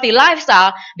healthy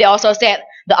lifestyle, they also said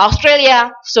the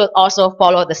Australia should also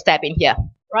follow the step in here,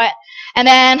 right? And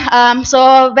then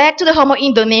so back to the home of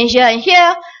Indonesia in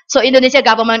here. So Indonesia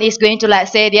government is going to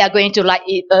say they are going to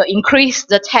increase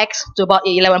the tax to about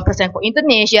 11% for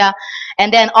Indonesia,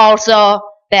 and then also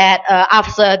that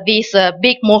after this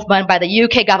big movement by the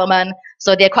UK government,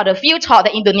 so there are quite a few talk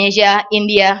that Indonesia,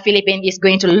 India, Philippines is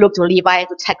going to look to Levi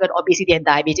to tackle obesity and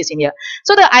diabetes in here.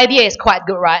 So the idea is quite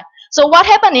good, right? So what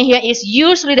happened in here is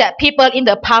usually that people in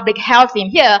the public health in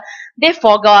here, they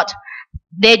forgot.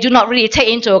 They do not really take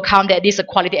into account that this is a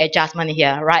quality adjustment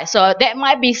here, right? So that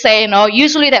might be saying,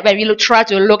 usually that when we try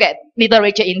to look at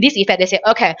literature in this effect, they say,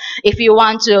 okay, if you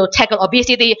want to tackle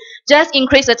obesity, just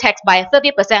increase the tax by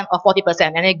 30% or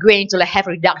 40%, and they're going to have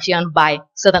reduction by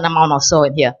certain amount or so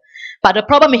in here. But the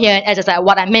problem here, as I said,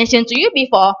 what I mentioned to you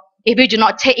before, if you do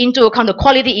not take into account the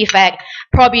quality effect,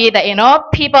 probably that,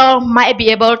 people might be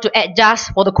able to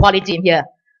adjust for the quality in here.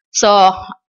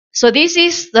 So this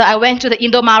is I went to the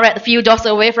Indomaret a few doors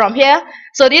away from here.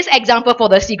 So this example for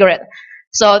the cigarette.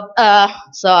 So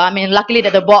I mean, luckily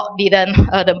that the bot didn't,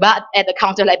 the bot at the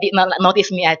counter did not notice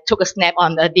me. I took a snap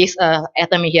on this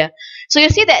atom here. So you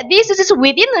see that this is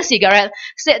within the cigarette.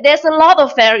 So there's a lot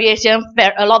of variation,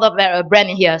 a lot of brand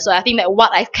in here. So I think that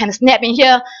what I can snap in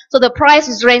here. So the price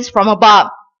is ranged from about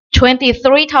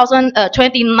 23,000,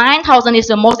 29,000 is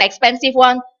the most expensive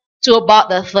one, to about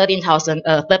the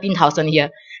 13,000 here.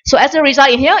 So as a result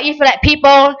in here, if like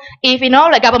people, if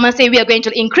like government say we are going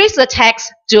to increase the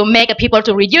tax to make people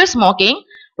to reduce smoking,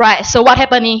 right? So what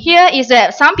happening here is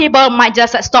that some people might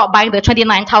just stop buying the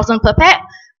 29,000 per pack,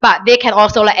 but they can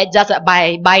also like adjust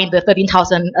by buying the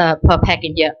 13,000 per pack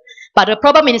in here. But the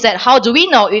problem is that how do we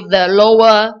know if the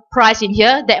lower price in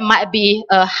here that might be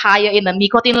higher in the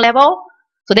nicotine level?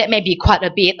 So that may be quite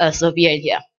a bit severe in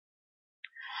here.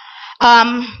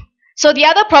 So the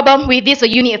other problem with this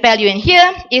unit value in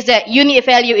here is that unit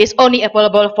value is only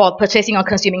available for purchasing or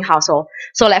consuming household.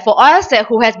 So like for us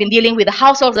who has been dealing with the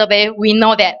household survey, we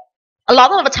know that a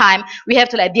lot of the time we have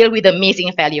to like deal with the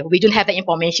missing value. We don't have the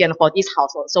information for this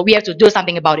household, so we have to do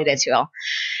something about it as well.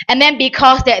 And then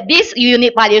because that this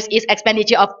unit values is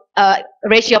expenditure of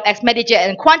ratio of expenditure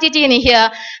and quantity in here,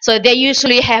 so they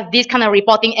usually have this kind of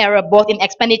reporting error both in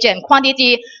expenditure and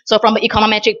quantity. So from an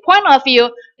econometric point of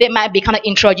view, they might be kind of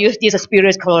introduce this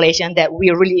spurious correlation that we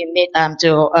really need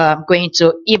going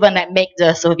to even make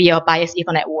the severe bias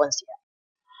even worse.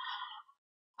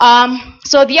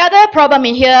 So the other problem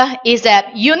in here is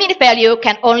that unit value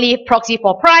can only proxy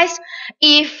for price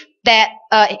if that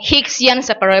Higgsian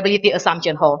separability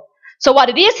assumption holds. So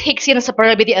what this Higgsian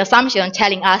separability assumption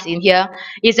telling us in here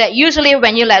is that usually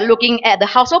when you're like looking at the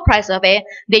household price survey,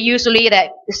 they usually like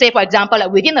say for example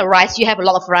like within the rice you have a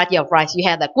lot of variety of rice. You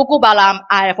have the kuku balam,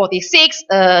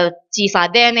 IR46,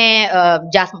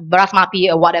 cisadene, just basmati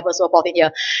or whatever so forth in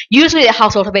here. Usually the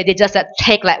household survey they just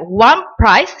take like one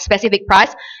price, specific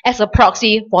price as a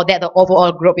proxy for that the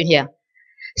overall group in here.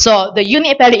 So the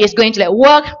unit value is going to like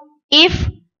work if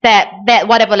that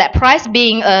whatever that price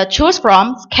being choose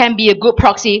from can be a good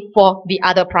proxy for the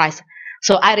other price.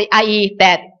 So i.e.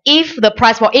 that if the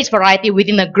price for each variety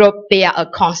within the group they are a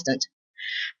constant.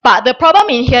 But the problem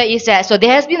in here is that so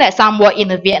there has been like some work in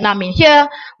the Vietnam in here.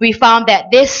 We found that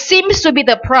there seems to be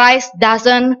the price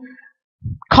doesn't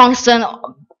constant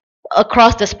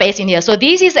across the space in here. So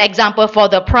this is an example for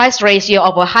the price ratio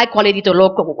of a high quality to low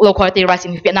quality rice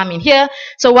in Vietnam in here.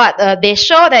 So what they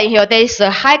show that here there is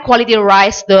a high quality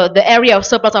rice, the area of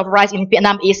surplus of rice in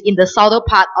Vietnam is in the southern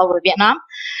part of Vietnam.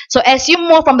 So as you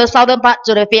move from the southern part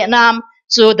to the Vietnam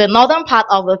to the northern part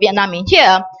of the Vietnam in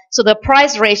here, so the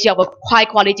price ratio of a high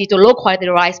quality to low quality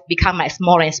rice become like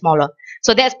smaller and smaller.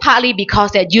 So that's partly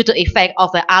because they're due to effect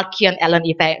of the Archean-Allen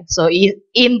effect. So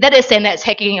in that sense, that's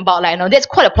talking about like, that's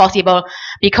quite possible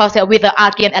because with the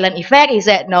Archean-Allen effect is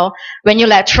that, when you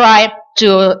like try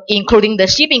to including the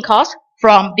shipping cost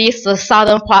from this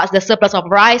southern parts, the surplus of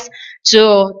rice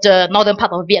to the northern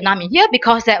part of Vietnam in here,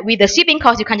 because that with the shipping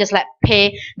cost, you can just like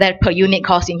pay that per unit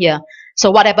cost in here. So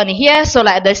what happened here? So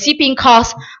like the shipping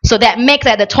cost, so that makes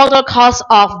that the total cost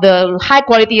of the high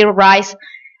quality rice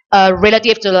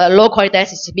relative to the low quality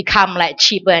rice become like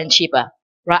cheaper and cheaper,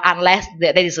 right? Unless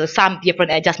there is some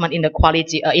different adjustment in the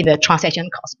quality, in the transaction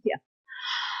cost here.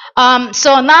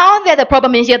 So now that the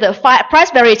problem is here, the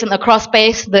price variation across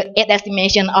space, the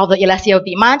estimation of the elasticity of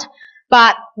demand,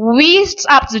 but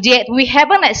up to date we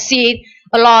haven't seen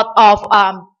a lot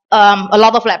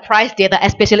of like price data,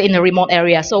 especially in the remote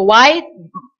area. So why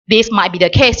this might be the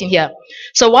case in here?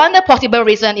 So one of the possible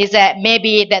reason is that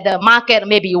maybe that the market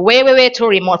may be way too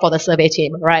remote for the survey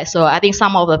team, right? So I think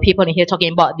some of the people in here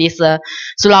talking about this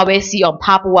Sulawesi or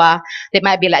Papua, they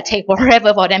might be like take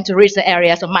forever for them to reach the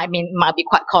area, so might be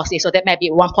quite costly. So that might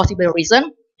be one possible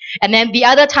reason. And then the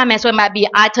other time as well might be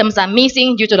items are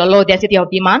missing due to the low density of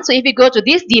demand. So if you go to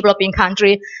this developing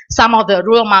country, some of the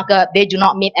rural market, they do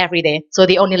not meet every day. So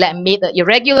they only like meet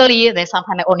irregularly, then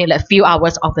sometimes only like few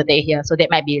hours of the day here. So that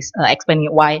might be explaining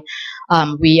why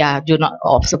we do not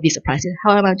observe these prices.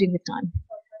 How am I doing with time?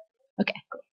 Okay.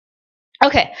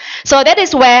 Okay, so that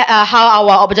is where how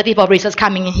our objective of research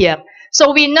coming in here.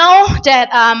 So we know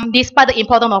that despite the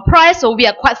importance of price, so we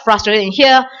are quite frustrated in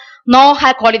here. No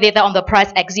high quality data on the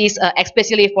price exists,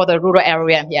 especially for the rural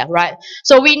area here, right?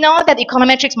 So we know that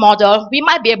econometrics model, we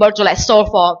might be able to like solve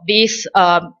for this,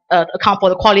 account for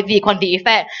the quantity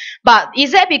effect. But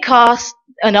is that because,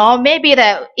 maybe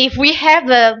that if we have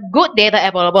the good data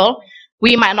available,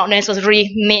 we might not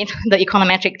necessarily need the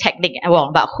econometric technique at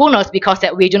all. But who knows, because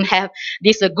that we don't have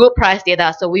this good price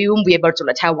data, so we won't be able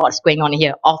to tell what's going on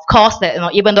here. Of course, that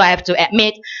even though I have to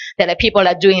admit that the people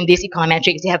that are doing this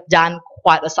econometrics, they have done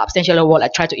quite a substantial work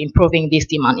try to improving this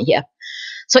demand here.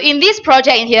 So in this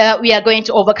project in here, we are going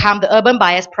to overcome the urban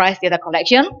bias price data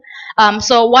collection.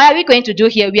 So what are we going to do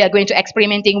here? We are going to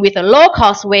experimenting with a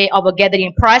low-cost way of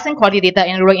gathering price and quality data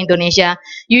in rural Indonesia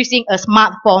using a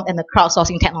smartphone and the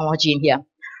crowdsourcing technology in here.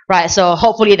 Right, so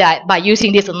hopefully that by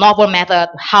using this novel method,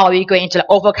 how are we going to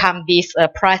overcome this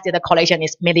price data collection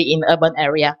is mainly in urban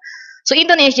area. So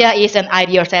Indonesia is an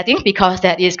ideal setting because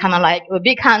that is kind of like a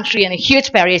big country and a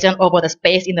huge variation over the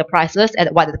space in the prices and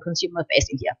what the consumer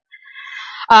facing here.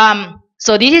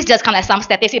 So this is just kind of some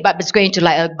statistic, but it's going to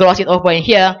like gloss it over in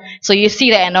here. So you see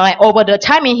that like, over the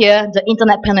time in here, the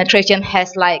internet penetration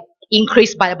has like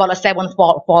increased by about a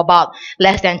 7-fold for about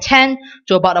less than 10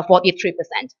 to about a 43%,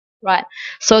 right?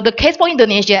 So the case for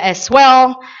Indonesia as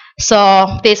well.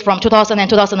 So this from 2000 and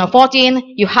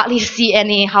 2014, you hardly see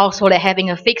any household having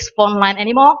a fixed phone line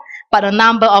anymore, but the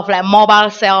number of like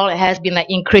mobile cell has been like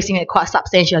increasing quite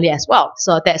substantially as well.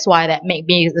 So that's why that make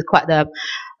me quite the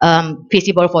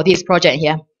feasible for this project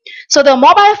here. So the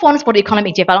mobile phones for the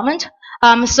economic development.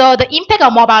 So the impact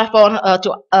of mobile phone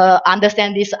to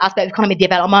understand this aspect of economic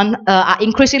development are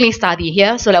increasingly studied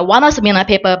here. So like one of the seminar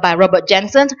paper by Robert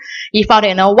Jensen, he found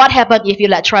what happened if you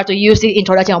like try to use the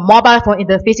introduction of mobile phone in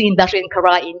the fishing industry in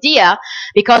Kerala, India,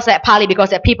 because partly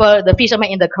because the people, the fishermen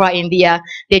in the Kerala, India,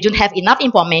 they don't have enough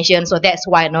information. So that's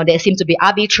why they seem to be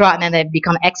arbitrage, and then they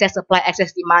become excess supply,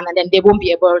 excess demand, and then they won't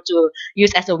be able to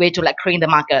use as a way to like create the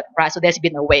market, right? So there's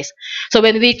been a waste. So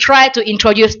when we try to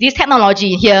introduce this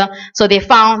technology here, so they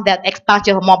found that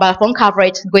expansion of mobile phone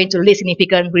coverage is going to lead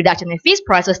significant reduction in fish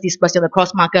prices dispersed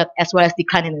across market as well as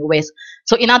decline in the waste.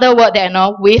 So in other words,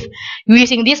 with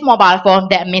using this mobile phone,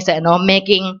 that means that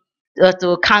making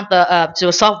to counter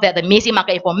to solve that the missing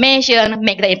market information,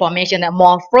 make the information that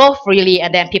more flow freely,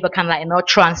 and then people can like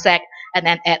transact and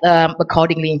then add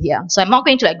accordingly in here. So I'm not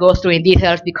going to like go through in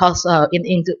details because in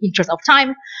the interest of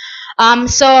time.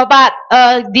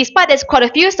 Despite there's quite a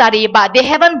few studies, but there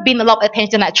haven't been a lot of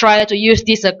attention that try to use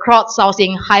this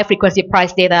crowdsourcing high frequency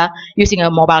price data using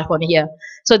a mobile phone here.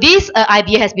 So this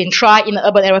idea has been tried in the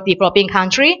urban area of developing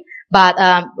country. But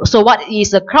so what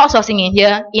is the crowdsourcing in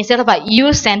here? Instead of like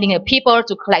you sending people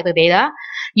to collect the data,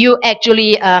 you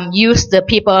actually use the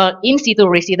people in situ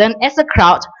resident as a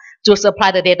crowd to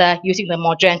supply the data using the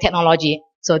modern technology.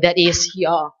 So that is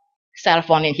your cell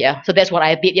phone in here. So that's what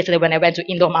I did yesterday when I went to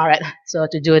Indomaret. So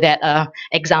to do that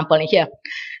example in here.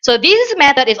 So this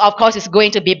method is, of course, is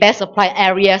going to be best applied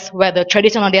areas where the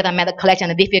traditional data method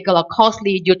collection is difficult or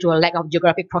costly due to a lack of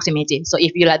geographic proximity. So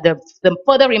if you like the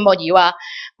further remote you are,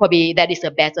 probably that is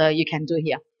the better you can do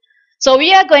here. So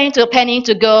we are planning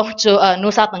to go to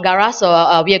Nusa Tenggara. So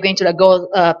we are going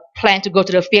to plan to go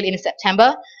to the field in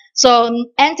September. So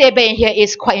NTB in here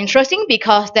is quite interesting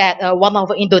because that one of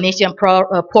the Indonesian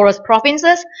poorest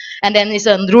provinces, and then it's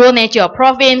a rural nature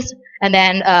province, and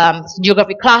then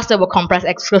geographic cluster will comprise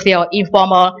exclusive or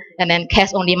informal, and then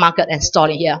cash only market and store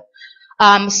in here.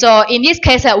 So in this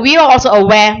case, we are also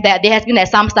aware that there has been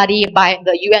some study by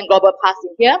the UN Global Pass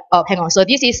in here. Oh, hang on. So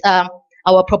this is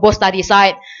our proposed study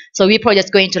site. So we're probably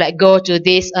just going to like go to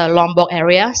this Lombok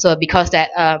area. So because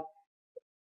that,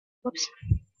 oops.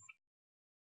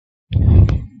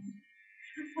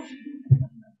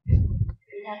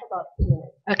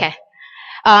 Okay.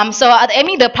 So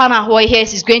aiming the plan here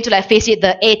is going to like visit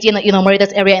the 18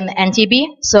 enumerated area in the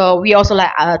NTB. So we also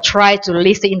like try to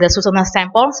list it in the seasonal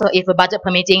sample. So if a budget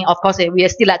permitting, of course, we are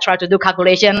still like try to do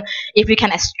calculation. If we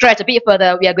can stretch a bit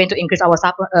further, we are going to increase our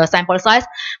sample size.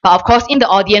 But of course, in the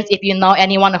audience, if you know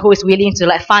anyone who is willing to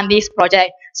like fund this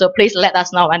project, so please let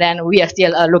us know. And then we are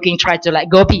still try to like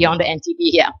go beyond the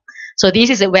NTB here. So this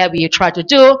is where we try to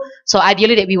do. So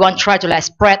ideally that we want to try to like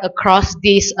spread across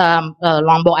this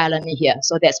Lombok Island in here.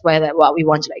 So that's where what we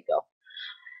want to like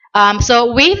go.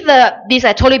 So with this,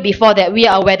 I told you before that we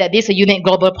are aware that this is a unique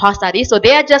global pulse study. So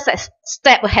they are just a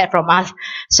step ahead from us.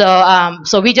 So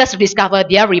so we just discovered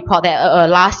their report that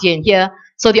last year in here.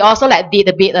 So they also like did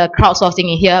a bit crowdsourcing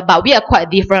in here, but we are quite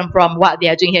different from what they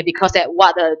are doing here because that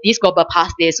what this global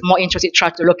past is more interested try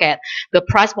to look at the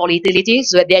price volatility.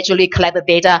 So they actually collect the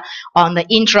data on the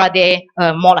intraday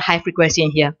more high frequency in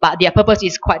here, but their purpose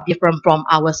is quite different from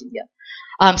ours in here.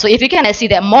 So if you can see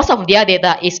that most of their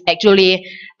data is actually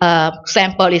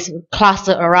sample is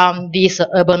clustered around this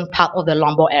urban part of the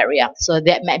Lombok area. So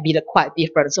that might be quite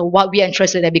different. So what we are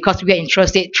interested in, because we are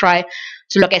interested, try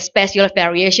to look at spatial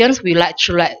variations. We like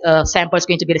to like samples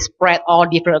going to be spread all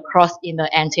different across in the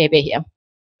NTB here.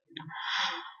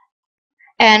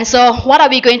 And so what are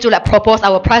we going to like propose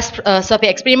our price survey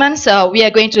experiment? So we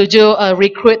are going to do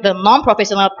recruit the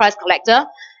non-professional price collector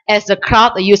as the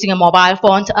crowd using a mobile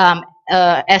phone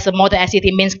as a modern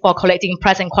ICT means for collecting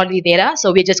price and quality data.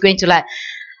 So we're just going to like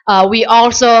we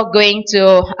also going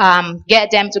to get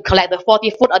them to collect the 40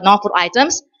 food or non-food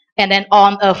items. And then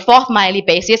on a fortnightly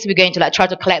basis, we're going to like try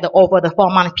to collect over the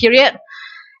 4-month period.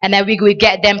 And then we will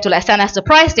get them to like send us the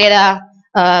price data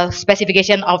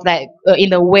specification of that in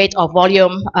the weight or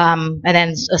volume, and then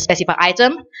a specified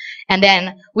item. And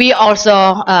then we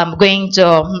also going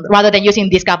to, rather than using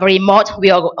discovery mode, we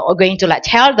are going to like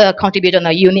tell the contributor, no,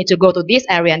 you need to go to this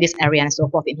area and so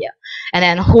forth in here. And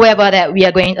then whoever that we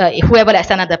are going, whoever that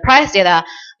send us the price data,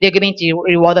 they're going to be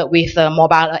rewarded with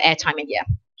mobile airtime in here.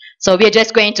 So we are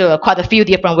just going to quite a few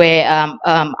different ways. I'm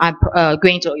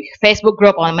going to Facebook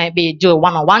group or maybe do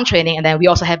one-on-one training, and then we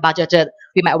also have budgeted.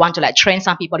 We might want to like train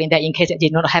some people in there in case they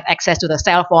did not have access to the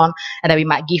cell phone, and then we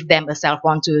might give them a cell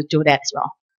phone to do that as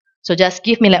well. So just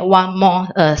give me like one more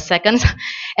second.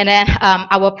 And then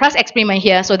our price experiment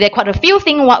here. So there are quite a few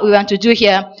things what we want to do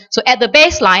here. So at the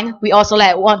baseline, we also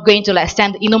like going to like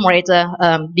send the enumerator,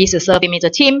 this is survey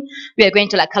meter team. We are going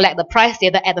to like collect the price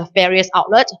data at the various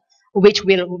outlets, which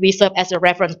will be served as the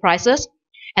reference prices.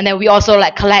 And then we also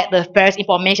like collect the first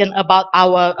information about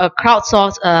our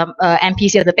crowdsourced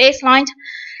MPC at the baseline.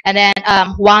 And then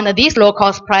one of these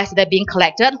low-cost prices that are being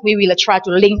collected, we will try to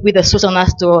link with the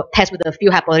Susanas to test with a few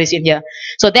hypotheses in here.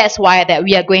 So that's why that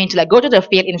we are going to like go to the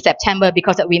field in September,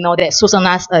 because we know that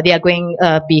Susanas, they are going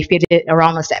to be fielded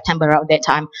around September around that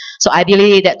time. So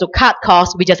ideally that to cut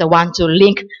costs, we just want to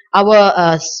link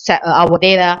our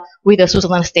data with the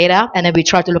Susanas data, and then we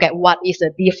try to look at what is the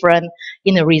difference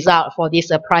in the result for this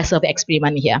price survey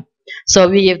experiment here. So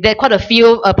there are quite a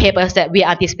few papers that we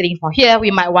are anticipating for here.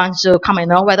 We might want to come and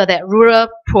know whether that rural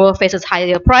poor faces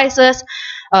higher prices.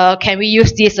 Can we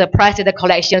use this price data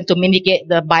collection to mitigate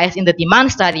the bias in the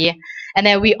demand study? And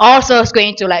then we also is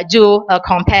going to like do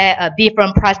compare a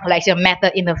different price collection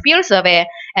method in the field survey.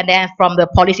 And then from the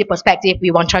policy perspective,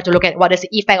 we want to try to look at what is the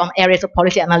effect on areas of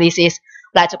policy analysis,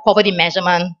 like poverty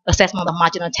measurement, assessment of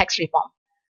marginal tax reform.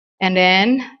 And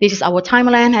then this is our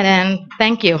timeline. And then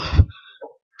thank you.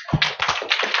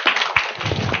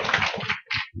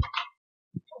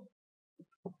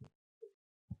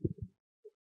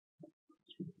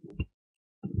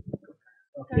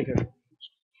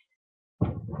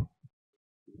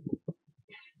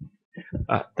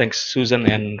 Thanks, Susan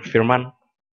and Firman.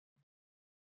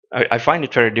 I find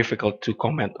it very difficult to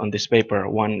comment on this paper.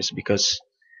 One is because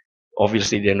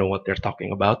obviously they know what they're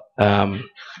talking about. And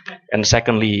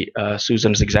secondly,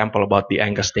 Susan's example about the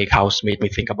Angus Steakhouse made me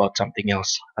think about something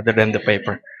else other than the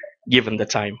paper, given the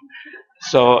time.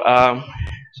 So,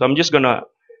 so I'm just gonna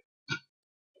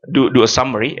do a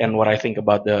summary and what I think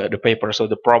about the paper. So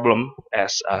the problem,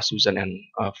 as Susan and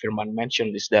Firman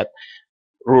mentioned, is that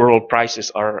rural prices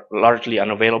are largely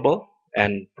unavailable,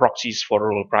 and proxies for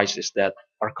rural prices that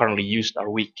are currently used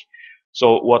are weak.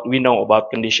 So what we know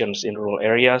about conditions in rural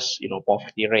areas,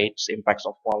 poverty rates, impacts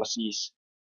of policies,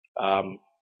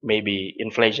 maybe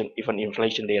inflation, even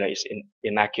inflation data is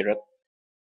inaccurate.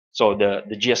 So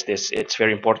the gist is it's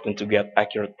very important to get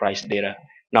accurate price data.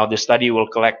 Now the study will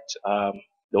collect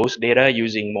those data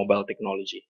using mobile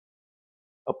technology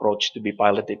approach to be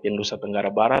piloted in Nusa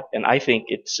Tenggara Barat, and I think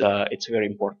it's very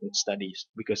important studies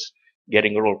because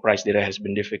getting rural price data has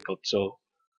been difficult. So,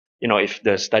 if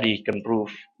the study can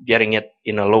prove getting it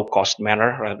in a low-cost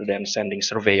manner rather than sending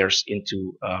surveyors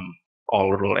into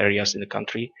all rural areas in the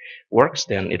country works,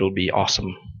 then it'll be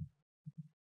awesome.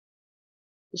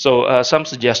 So some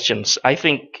suggestions. I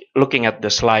think looking at the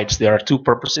slides, there are two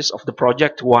purposes of the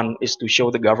project. One is to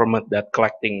show the government that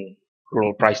collecting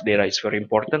rural price data is very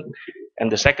important. And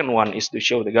the second one is to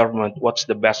show the government what's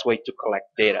the best way to collect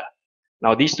data.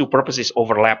 Now, these two purposes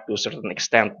overlap to a certain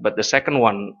extent, but the second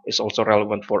one is also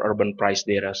relevant for urban price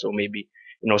data. So maybe,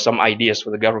 some ideas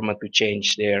for the government to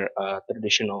change their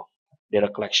traditional data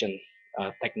collection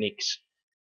techniques.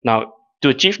 Now, to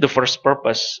achieve the first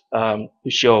purpose, to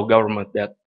show government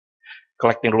that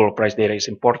collecting rural price data is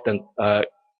important,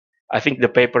 I think the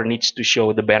paper needs to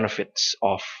show the benefits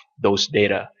of those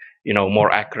data.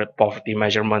 More accurate poverty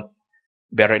measurement,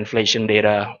 better inflation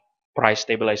data, price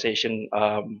stabilization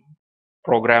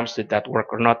programs, did that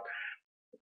work or not?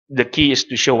 The key is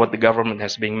to show what the government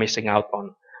has been missing out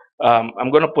on. I'm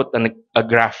going to put a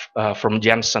graph from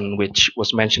Jensen, which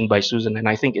was mentioned by Susan, and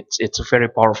I think it's a very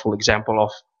powerful example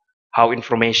of how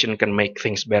information can make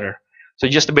things better. So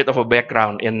just a bit of a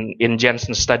background. In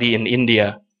Jensen's study in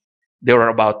India, there were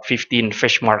about 15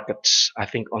 fish markets, I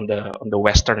think, on the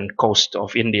western coast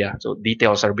of India. So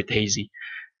details are a bit hazy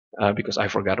because I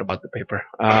forgot about the paper.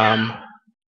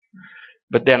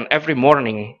 But then every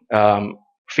morning,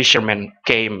 fishermen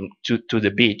came to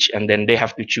the beach, and then they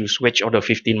have to choose which of the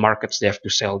 15 markets they have to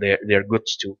sell their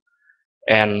goods to,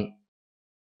 and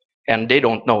they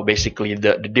don't know basically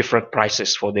the different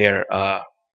prices for their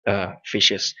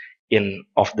fishes in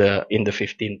the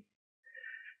 15.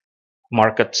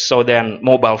 markets. So then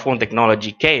mobile phone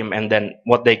technology came, and then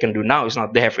what they can do now is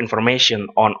not they have information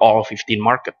on all 15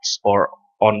 markets or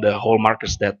on the whole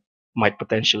markets that might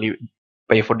potentially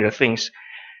pay for their things.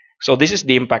 So this is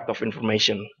the impact of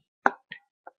information.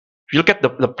 If you look at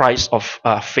the price of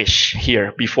fish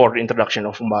here before the introduction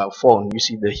of mobile phone, you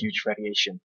see the huge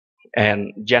variation.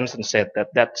 And Jensen said that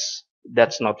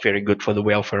that's not very good for the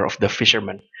welfare of the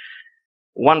fishermen.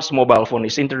 Once mobile phone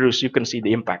is introduced, you can see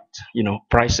the impact. You know,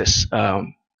 prices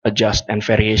adjust and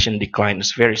variation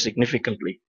declines very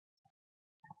significantly.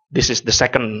 This is the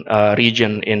second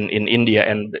region in India,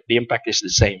 and the impact is the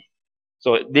same.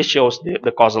 So this shows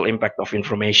the causal impact of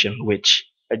information, which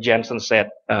Jensen said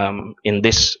in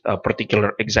this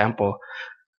particular example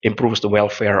improves the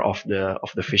welfare of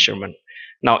the fishermen.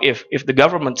 Now, if the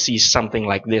government sees something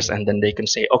like this, and then they can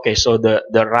say, okay, so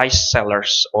the rice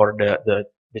sellers or the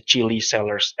chili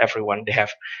sellers, everyone, they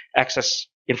have access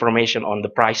information on the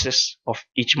prices of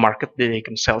each market that they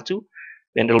can sell to,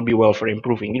 then it'll be welfare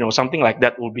improving. You know, something like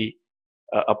that will be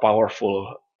a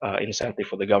powerful incentive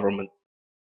for the government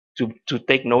to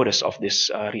take notice of this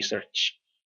research.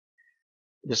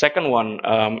 The second one,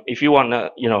 if you want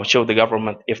to show the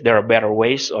government if there are better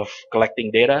ways of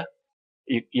collecting data,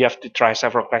 you have to try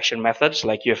several collection methods,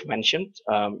 like you have mentioned.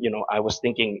 I was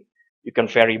thinking you can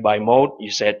vary by mode.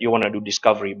 You said you want to do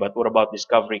discovery, but what about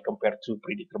discovery compared to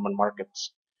predetermined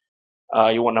markets?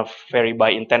 You want to vary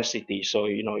by intensity, so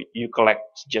you collect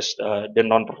just the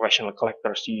non-professional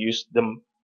collectors. You use them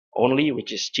only,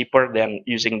 which is cheaper than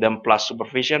using them plus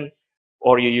supervision,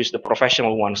 or you use the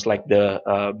professional ones like the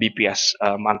BPS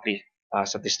monthly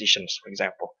statisticians, for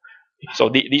example. So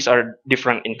these are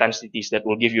different intensities that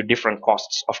will give you different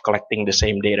costs of collecting the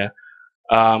same data.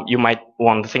 You might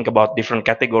want to think about different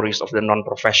categories of the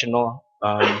non-professional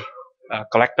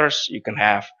collectors. You can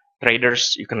have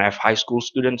traders, you can have high school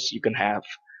students, you can have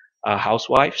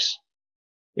housewives,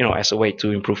 as a way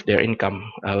to improve their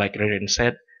income, like Reren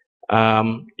said.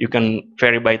 You can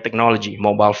vary by technology,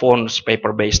 mobile phones,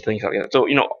 paper-based things like that. So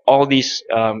all these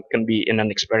can be in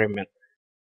an experiment.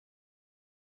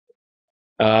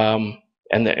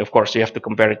 And then, of course, you have to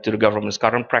compare it to the government's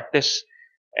current practice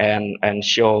and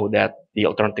show that the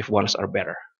alternative ones are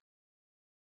better.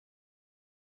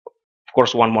 Of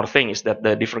course, one more thing is that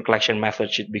the different collection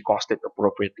methods should be costed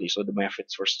appropriately, so the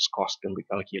benefits versus cost can be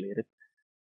calculated.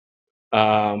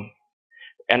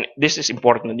 And this is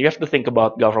important. You have to think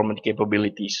about government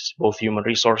capabilities, both human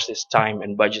resources, time,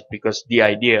 and budget, because the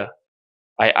idea,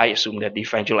 I assume that the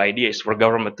eventual idea is for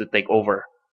government to take over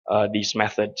these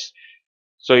methods.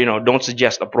 So, don't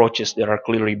suggest approaches that are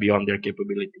clearly beyond their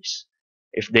capabilities.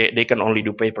 If they can only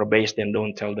do paper-based, then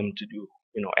don't tell them to do,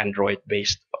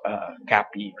 Android-based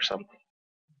CAPI or something.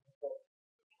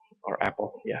 Or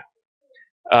Apple, yeah.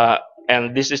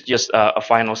 And this is just a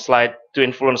final slide. To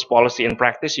influence policy and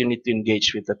practice, you need to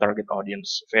engage with the target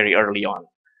audience very early on.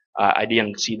 I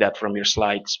didn't see that from your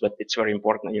slides, but it's very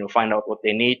important. Find out what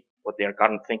they need, what their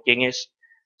current thinking is,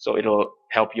 so it'll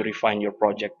help you refine your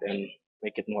project and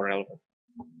make it more relevant.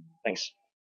 Thanks.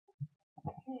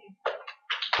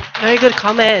 Very good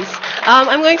comments.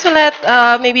 I'm going to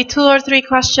let maybe 2 or 3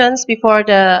 questions before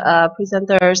the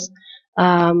presenters.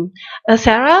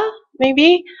 Sarah,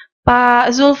 maybe, Pak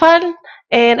Zulfan,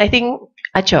 and I think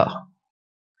Acho.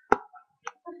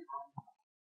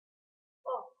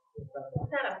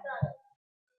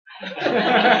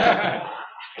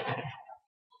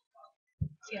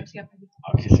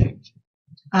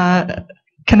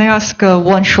 Can I ask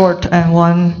one short and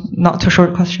one not too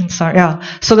short question? Sorry. Yeah.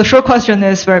 So the short question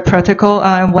is very practical.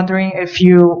 I'm wondering if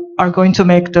you are going to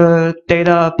make the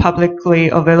data publicly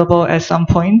available at some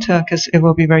point, because it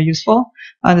will be very useful.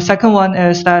 The second one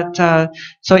is that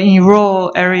so in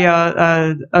rural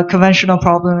area, a conventional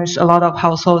problem is a lot of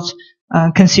households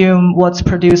consume what's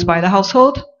produced by the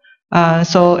household.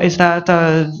 So is that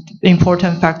an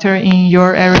important factor in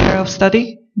your area of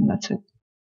study? That's it.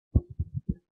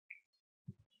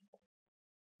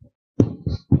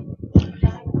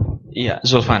 Yeah,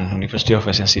 Zulfan, University of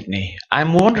Western Sydney.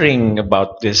 I'm wondering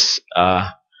about this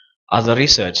other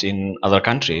research in other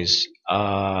countries,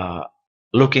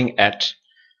 looking at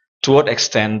to what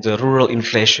extent the rural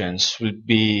inflations will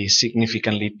be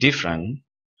significantly different,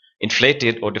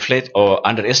 inflated or deflated or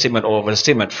underestimate or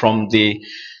overestimate from the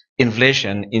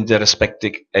inflation in the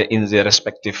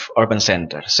respective urban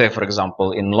center. Say, for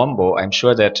example, in Lombok, I'm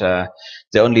sure that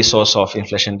the only source of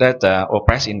inflation data or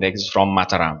price index is from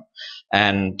Mataram.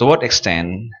 And to what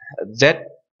extent that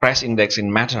price index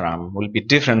in Mataram will be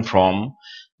different from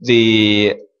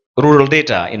the rural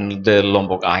data in the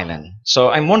Lombok Island. So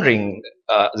I'm wondering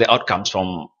the outcomes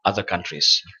from other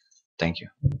countries. Thank you.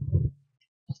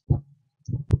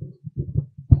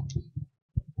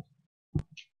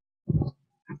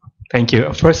 Thank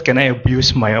you. First, can I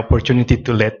abuse my opportunity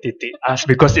to let Titi ask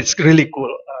because it's really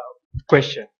cool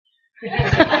question.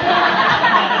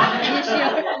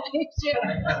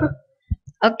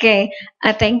 Okay,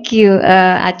 thank you,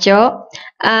 Acho.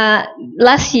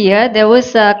 Last year there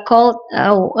was a called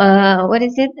what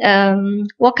is it?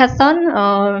 Walkathon,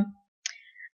 or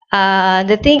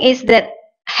the thing is that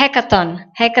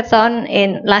hackathon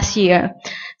in last year.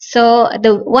 So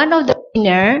the one of the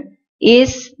winner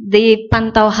is the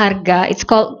Pantau Harga. It's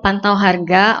called Pantau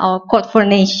Harga or Code for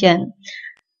Nation.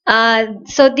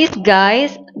 So these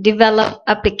guys develop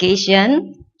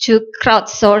application to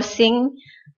crowdsourcing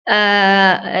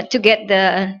to get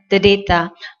the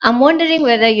data. I'm wondering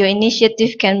whether your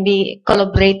initiative can be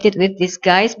collaborated with these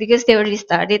guys because they already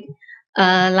started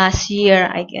last year,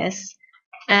 I guess.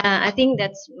 I think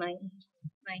that's my comment.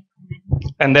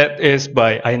 And that is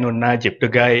by Ainun Najib, the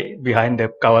guy behind the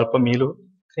Kawal Pemilu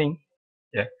thing.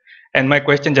 Yeah. And my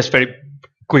question, just very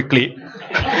quickly,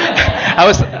 I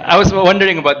was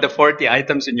wondering about the 40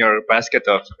 items in your basket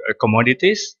of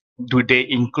commodities. Do they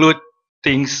include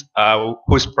things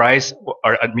whose price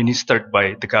are administered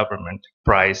by the government,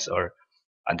 price or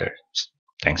others?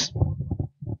 Thanks.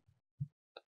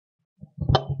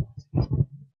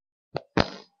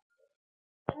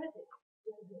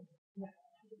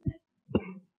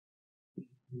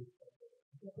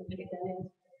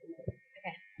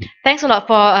 Thanks a lot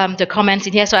for the comments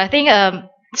in here. So I think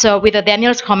so with the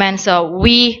Daniel's comments, so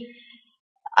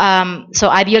so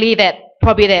ideally that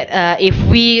probably that if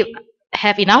we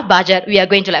have enough budget, we are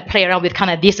going to like play around with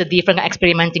kind of this different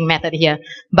experimenting method here.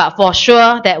 But for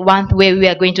sure that one way we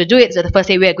are going to do it, so the first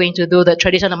way we are going to do the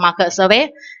traditional market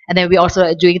survey, and then we also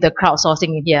are doing the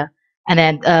crowdsourcing in here. And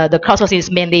then the crowdsourcing is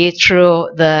mainly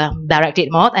through the directed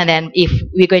mode. And then if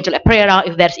we're going to like play around,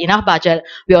 if there's enough budget,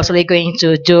 we're also going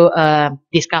to do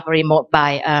discovery mode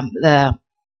by our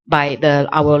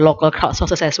local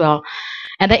crowdsourcers as well.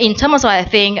 And then in terms of, I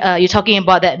think you're talking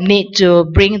about that need to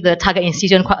bring the target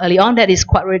institution quite early on. That is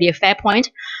quite really a fair point.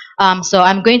 So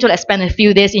I'm going to like spend a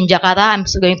few days in Jakarta. I'm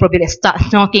going to probably start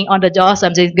knocking on the door. So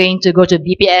I'm just going to go to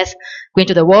BPS, going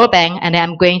to the World Bank, and then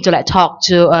I'm going to like talk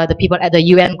to the people at the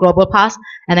UN Global Pass.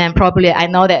 And then probably I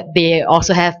know that they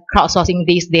also have crowdsourcing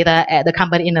this data at the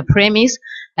company in the premise.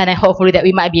 And then hopefully that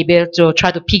we might be able to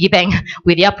try to piggy bank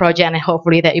with their project, and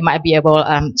hopefully that we might be able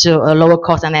to lower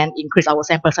cost and then increase our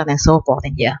sample size and so forth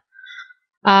in here.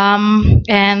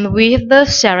 And with the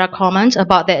Sarah comment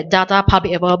about that data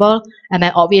public available, and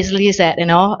then obviously said,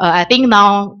 I think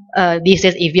now these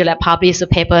days if you like publish the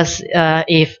papers,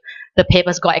 if the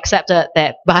papers got accepted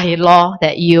that by law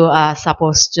that you are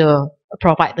supposed to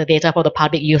provide the data for the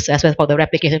public use as well for the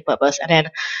replication purpose. And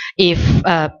then if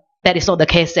that is not the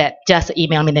case, that just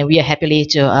email me, then we are happily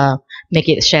to make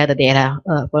it share the data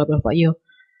available for you.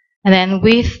 And then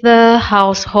with the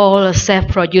household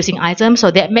self-producing items,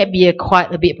 so that may be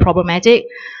quite a bit problematic,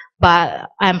 but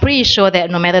I'm pretty sure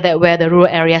that no matter that where the rural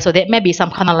area, so there may be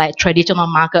some kind of like traditional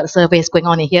market surveys going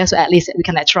on in here, so at least we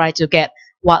can like try to get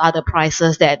what are the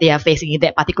prices that they are facing in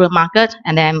that particular market,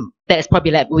 and then that's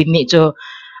probably like we need to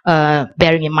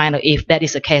bearing in mind if that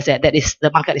is the case, that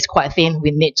the market is quite thin, we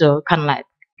need to kind of like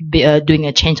be doing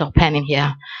a change of plan in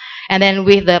here. And then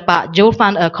with the Pak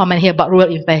Julfan comment here about rural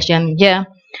inflation here,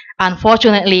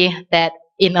 unfortunately, that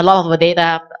in a lot of the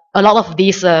data, a lot of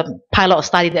these pilot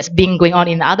study that's been going on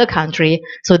in other country,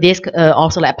 so this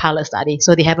also like pilot study,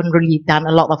 so they haven't really done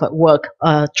a lot of work,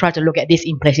 try to look at this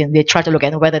inflation, they try to look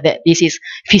at whether that this is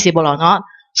feasible or not.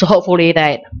 So hopefully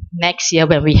that next year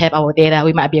when we have our data,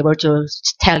 we might be able to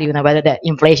tell you whether that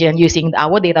inflation using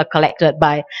our data collected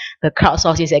by the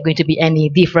crowdsourcing is going to be any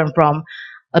different from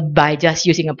by just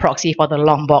using a proxy for the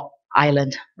Lombok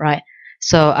Island, right?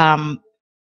 So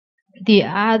the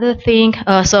other thing,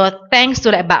 so thanks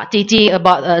to like Titi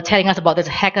about telling us about this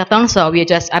hackathon. So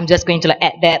I'm just going to like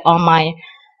add that on my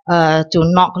to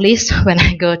knock list when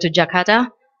I go to Jakarta.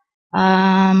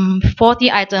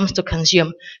 40 items to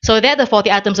consume. So that the 40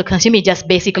 items to consume is just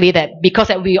basically that because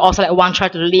that we also like want to try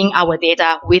to link our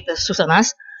data with the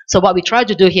Susanas. So what we try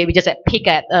to do here, we just pick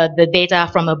at the data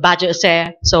from a budget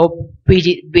share. So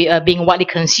we being widely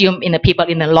consumed in the people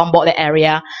in the Lombok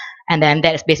area. And then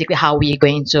that is basically how we're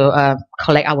going to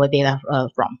collect our data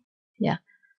from. Yeah.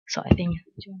 So I think.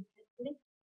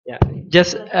 Yeah.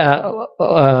 Just add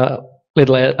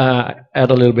a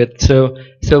little bit. So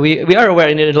we are aware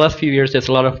in the last few years there's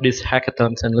a lot of these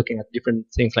hackathons and looking at different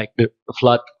things like the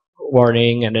flood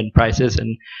warning and then prices,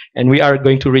 and we are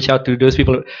going to reach out to those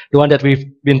people. The one that we've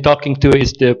been talking to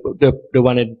is the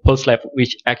one in Pulse Lab,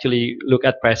 which actually look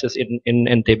at prices in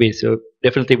NTB. So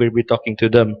definitely we'll be talking to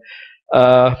them.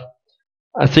 I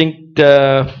think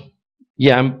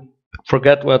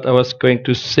forgot what I was going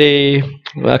to say.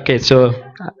 Okay, so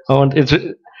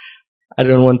I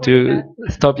don't want to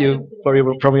stop you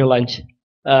from your lunch.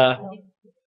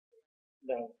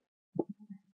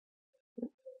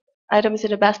 Items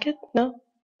in the basket? No?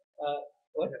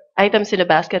 What? Items in the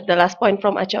basket. The last point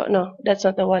from Acho. No, that's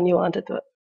not the one you wanted to.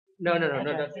 No.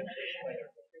 That's...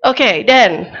 Okay,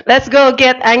 then let's go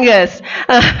get Angus.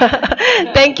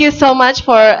 Thank you so much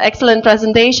for excellent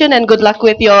presentation and good luck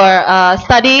with your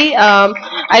study.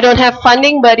 I don't have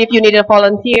funding, but if you need a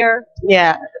volunteer,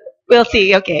 yeah, we'll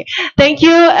see. Okay, thank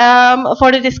you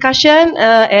for the discussion,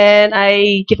 and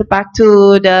I give it back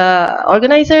to the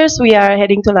organizers. We are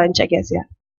heading to lunch, I guess. Yeah.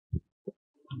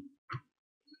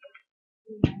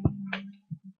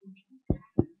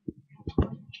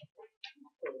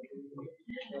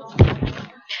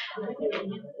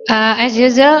 As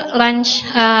usual, lunch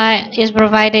is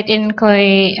provided in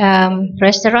Koi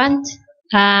restaurant,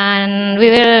 and we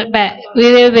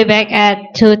will be back at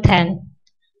 2:10.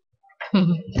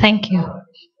 Thank you.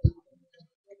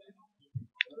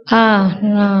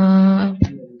 No.